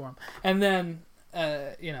it's been for him. And then,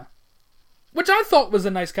 you know, which I thought was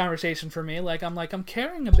a nice conversation for me. Like, I'm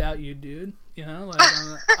caring about you, dude. You know, like,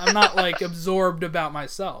 I'm not, like, absorbed about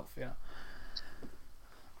myself, you know.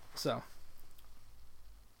 So.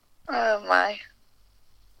 Oh, my.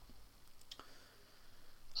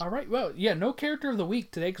 All right, well, yeah, no character of the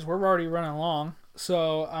week today because we're already running long.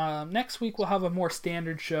 So next week we'll have a more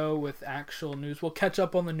standard show with actual news. We'll catch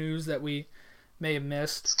up on the news that we may have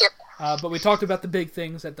missed. Skip. But we talked about the big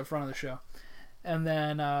things at the front of the show. And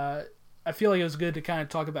then I feel like it was good to kind of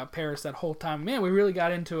talk about Paris that whole time. Man, we really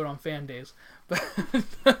got into it on Fan Days. But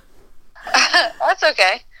That's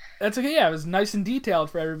okay. that's okay, yeah, it was nice and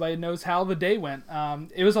detailed for everybody who knows how the day went.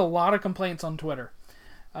 It was a lot of complaints on Twitter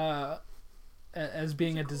as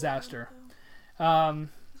being a disaster.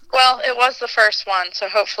 Well, it was the first one, so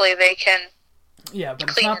hopefully they can... Yeah, but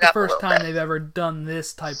it's Clean not it the up a first little time bit. they've ever done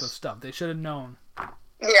this type of stuff. They should have known.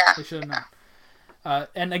 Yeah. They should have known.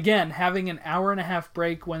 And again, having an hour and a half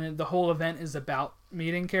break when the whole event is about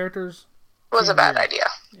meeting characters Was a bad Yeah. idea.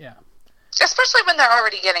 Yeah. Especially when they're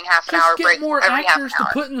already getting half an hour Just break get more every half an actors to hour.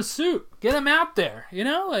 put in the suit. Get them out there. You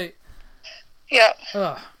know, like. Yep.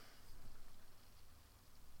 Ugh.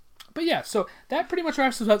 But yeah, so that pretty much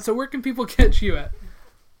wraps us up. So where can people catch you at?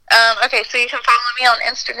 Okay, so you can follow me on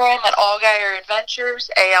Instagram at Allgeier Adventures,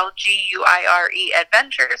 ALGUIRE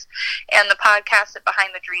Adventures, and the podcast at Behind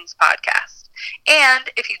the Dreams Podcast. And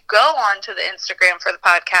if you go on to the Instagram for the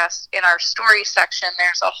podcast, in our story section,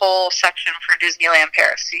 there's a whole section for Disneyland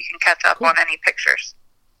Paris, so you can catch up on any pictures.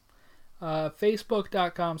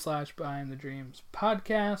 Facebook.com/Behind the Dreams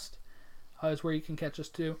Podcast is where you can catch us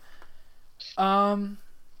too.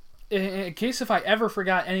 In case if I ever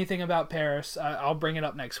forgot anything about Paris, I'll bring it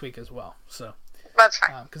up next week as well. So, That's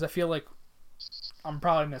fine. because I feel like I'm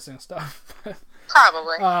probably missing stuff.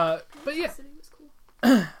 Probably. But yeah, The city was cool.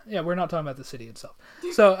 yeah, we're not talking about the city itself.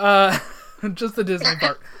 So, just the Disney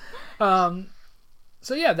park. So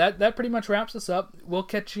yeah, that pretty much wraps us up. We'll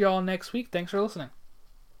catch you all next week. Thanks for listening.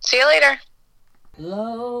 See you later.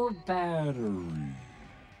 Low battery.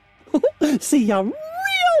 See ya real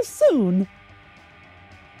soon.